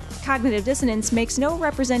 Cognitive Dissonance makes no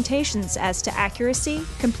representations as to accuracy,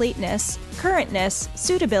 completeness, currentness,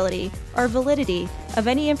 suitability, or validity of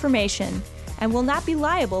any information and will not be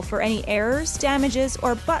liable for any errors, damages,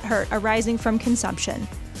 or butthurt arising from consumption.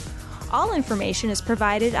 All information is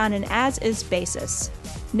provided on an as-is basis.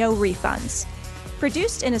 No refunds.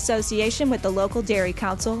 Produced in association with the local Dairy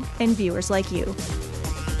Council and viewers like you.